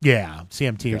 Yeah,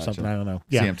 CMT or something. I don't know.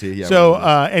 Yeah. CMT, yeah. So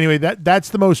anyway, that's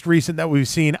the most recent that we've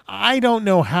seen. I don't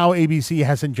know how ABC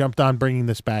hasn't jumped on bringing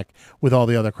this back with all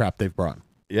the other crap they've brought.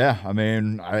 Yeah, I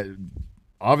mean,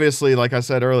 obviously, like I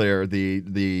said earlier,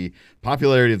 the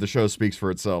popularity of the show speaks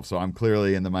for itself. So I'm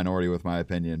clearly in the minority with my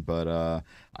opinion, but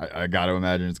I got to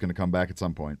imagine it's going to come back at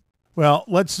some point. Well,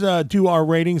 let's do our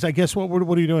ratings. I guess what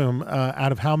are you doing?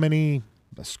 Out of how many?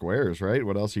 The squares, right?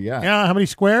 What else you got? Yeah, how many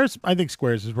squares? I think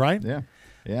squares is right. Yeah.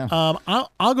 Yeah.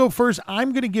 I'll go first.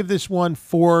 I'm going to give this one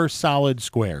 4 solid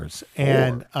squares. 4.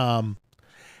 And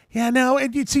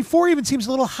see, 4 even seems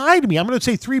a little high to me. I'm going to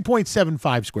say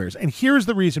 3.75 squares. And here's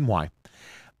the reason why.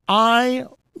 I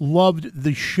loved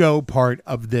the show part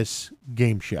of this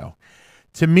game show.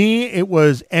 To me, it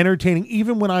was entertaining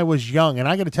even when I was young. And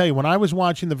I got to tell you, when I was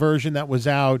watching the version that was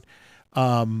out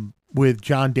with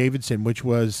John Davidson, which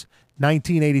was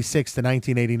 1986 to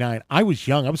 1989, I was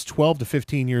young. I was 12 to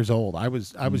 15 years old. I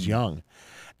was young.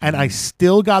 And I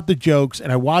still got the jokes,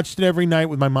 and I watched it every night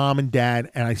with my mom and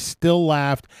dad, and I still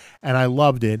laughed, and I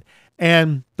loved it.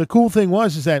 And the cool thing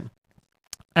is that,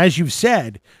 as you've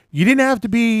said, you didn't have to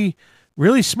be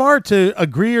really smart to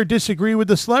agree or disagree with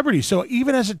the celebrity. So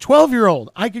even as a 12-year-old,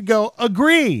 I could go,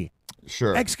 agree.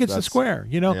 Sure. X gets the square,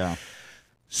 Yeah.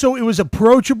 So it was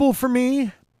approachable for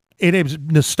me. It was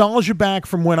nostalgia back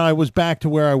from when I was back to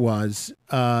where I was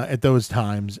at those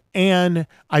times. And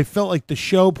I felt like the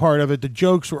show part of it, the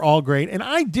jokes were all great. And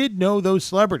I did know those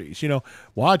celebrities,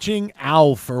 watching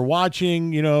Alf or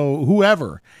watching,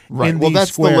 whoever. Right. Well,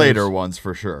 that's squares. The later ones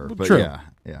for sure. But True.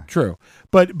 Yeah. True.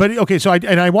 But okay, so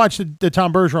I watched the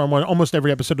Tom Bergeron one, almost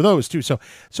every episode of those too. So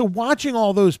watching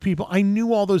all those people, I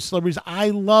knew all those celebrities.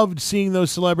 I loved seeing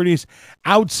those celebrities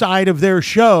outside of their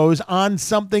shows on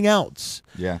something else.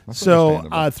 Yeah. So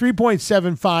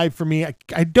 3.75 for me.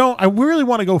 I really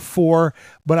want to go 4,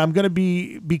 but I'm going to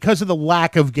be, because of the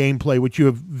lack of gameplay, which you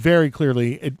have very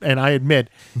clearly, and I admit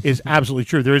is absolutely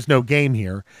true. There is no game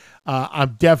here.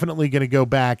 I'm definitely going to go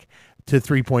back to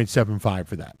 3.75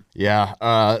 for that.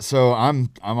 Yeah. So I'm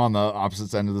on the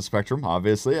opposite end of the spectrum,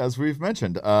 obviously, as we've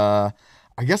mentioned.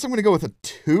 I guess I'm going to go with a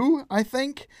 2, I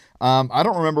think. I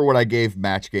don't remember what I gave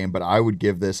Match Game, but I would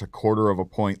give this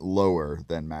 1/4 point lower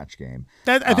than Match Game.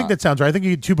 I think that sounds right. I think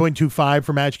you get 2.25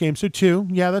 for Match Game, so 2.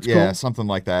 Yeah, that's cool. Yeah, something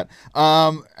like that.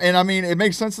 And I mean, it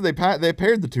makes sense that they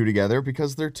paired the two together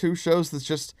because they're two shows that's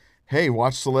just, hey,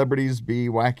 watch celebrities be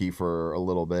wacky for a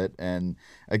little bit. And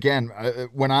again,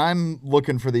 when I'm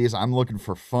looking for these, I'm looking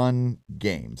for fun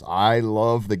games. I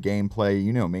love the gameplay.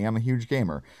 You know me, I'm a huge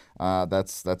gamer.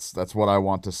 That's what I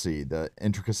want to see, the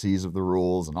intricacies of the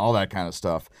rules and all that kind of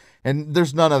stuff. And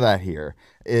there's none of that here.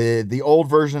 The old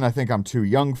version, I think I'm too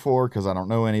young for because I don't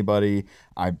know anybody.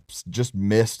 I just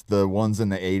missed the ones in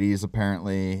the 80s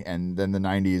apparently. And then the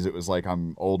 90s, it was like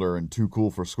I'm older and too cool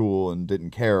for school and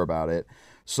didn't care about it.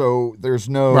 So there's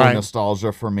no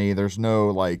nostalgia for me. There's no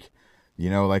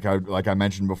like I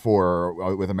mentioned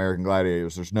before with American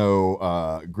Gladiators, there's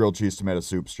no grilled cheese tomato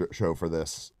soup show for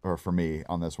this, or for me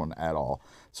on this one at all.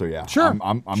 So yeah, sure,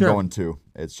 I'm going to.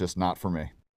 It's just not for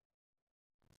me.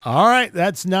 All right,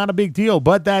 that's not a big deal,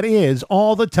 but that is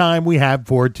all the time we have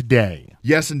for today.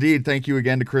 Yes, indeed. Thank you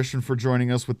again to Christian for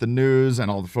joining us with the news,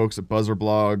 and all the folks at Buzzer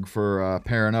Blog for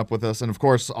pairing up with us. And, of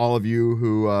course, all of you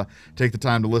who take the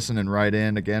time to listen and write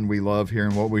in. Again, we love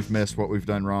hearing what we've missed, what we've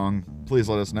done wrong. Please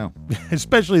let us know.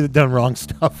 Especially the done wrong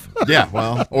stuff. Yeah,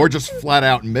 well, or just flat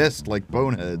out missed like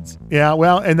boneheads. Yeah,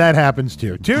 well, and that happens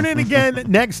too. Tune in again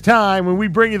next time when we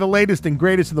bring you the latest and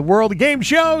greatest in the world of game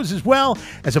shows, as well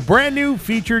as a brand new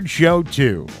featured show,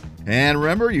 too. And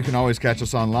remember, you can always catch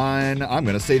us online. I'm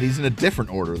going to say these in a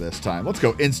different order this time. Let's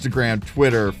go Instagram,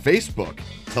 Twitter, Facebook.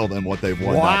 Tell them what they've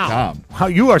won.com. Wow,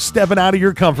 you are stepping out of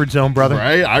your comfort zone, brother.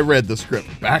 Right? I read the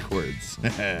script backwards.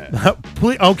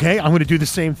 Okay, I'm going to do the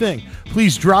same thing.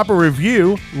 Please drop a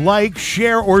review, like,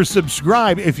 share, or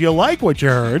subscribe if you like what you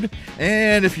heard.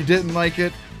 And if you didn't like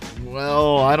it,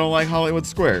 well, I don't like Hollywood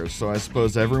Squares, so I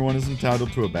suppose everyone is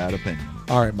entitled to a bad opinion.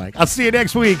 All right, Mike. I'll see you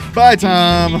next week. Bye,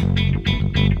 Tom.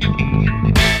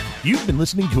 You've been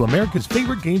listening to America's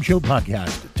favorite game show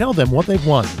podcast, Tell Them What They've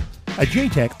Won, a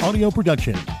JTech audio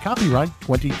production, copyright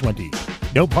 2020.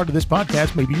 No part of this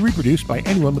podcast may be reproduced by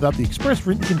anyone without the express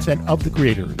written consent of the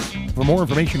creators. For more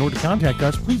information or to contact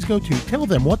us, please go to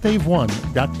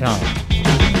tellthemwhatthey'vewon.com.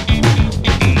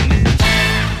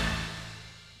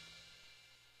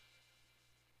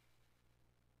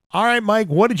 All right, Mike,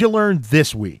 what did you learn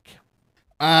this week?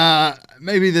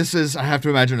 Maybe this is, I have to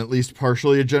imagine, at least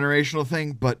partially a generational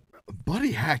thing, but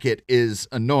Buddy Hackett is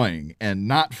annoying and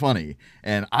not funny,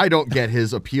 and I don't get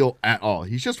his appeal at all.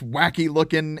 He's just wacky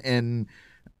looking, and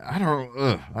I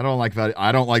don't like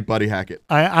Buddy Hackett.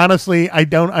 I honestly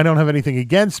don't have anything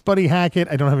against Buddy Hackett.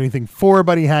 I don't have anything for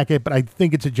Buddy Hackett, but I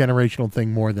think it's a generational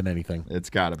thing more than anything. It's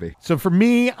got to be. So for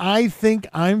me, I think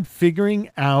I'm figuring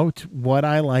out what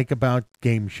I like about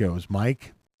game shows,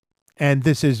 Mike. And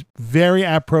this is very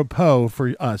apropos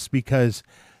for us because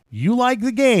you like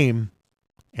the game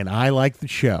and I like the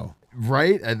show.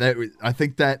 Right? I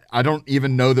think that I don't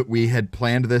even know that we had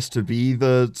planned this to be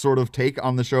the sort of take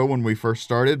on the show when we first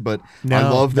started, but I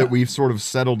love that we've sort of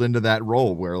settled into that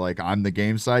role where, like, I'm the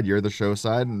game side, you're the show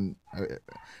side, and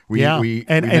we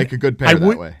make a good pair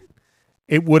that way.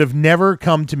 It would have never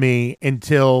come to me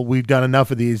until we've done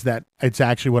enough of these that it's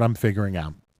actually what I'm figuring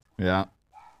out. Yeah.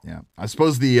 Yeah. I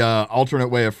suppose the alternate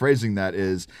way of phrasing that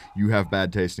is you have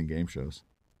bad taste in game shows.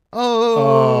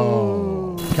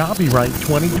 Oh. Copyright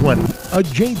 2020, a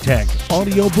JTech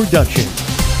audio production.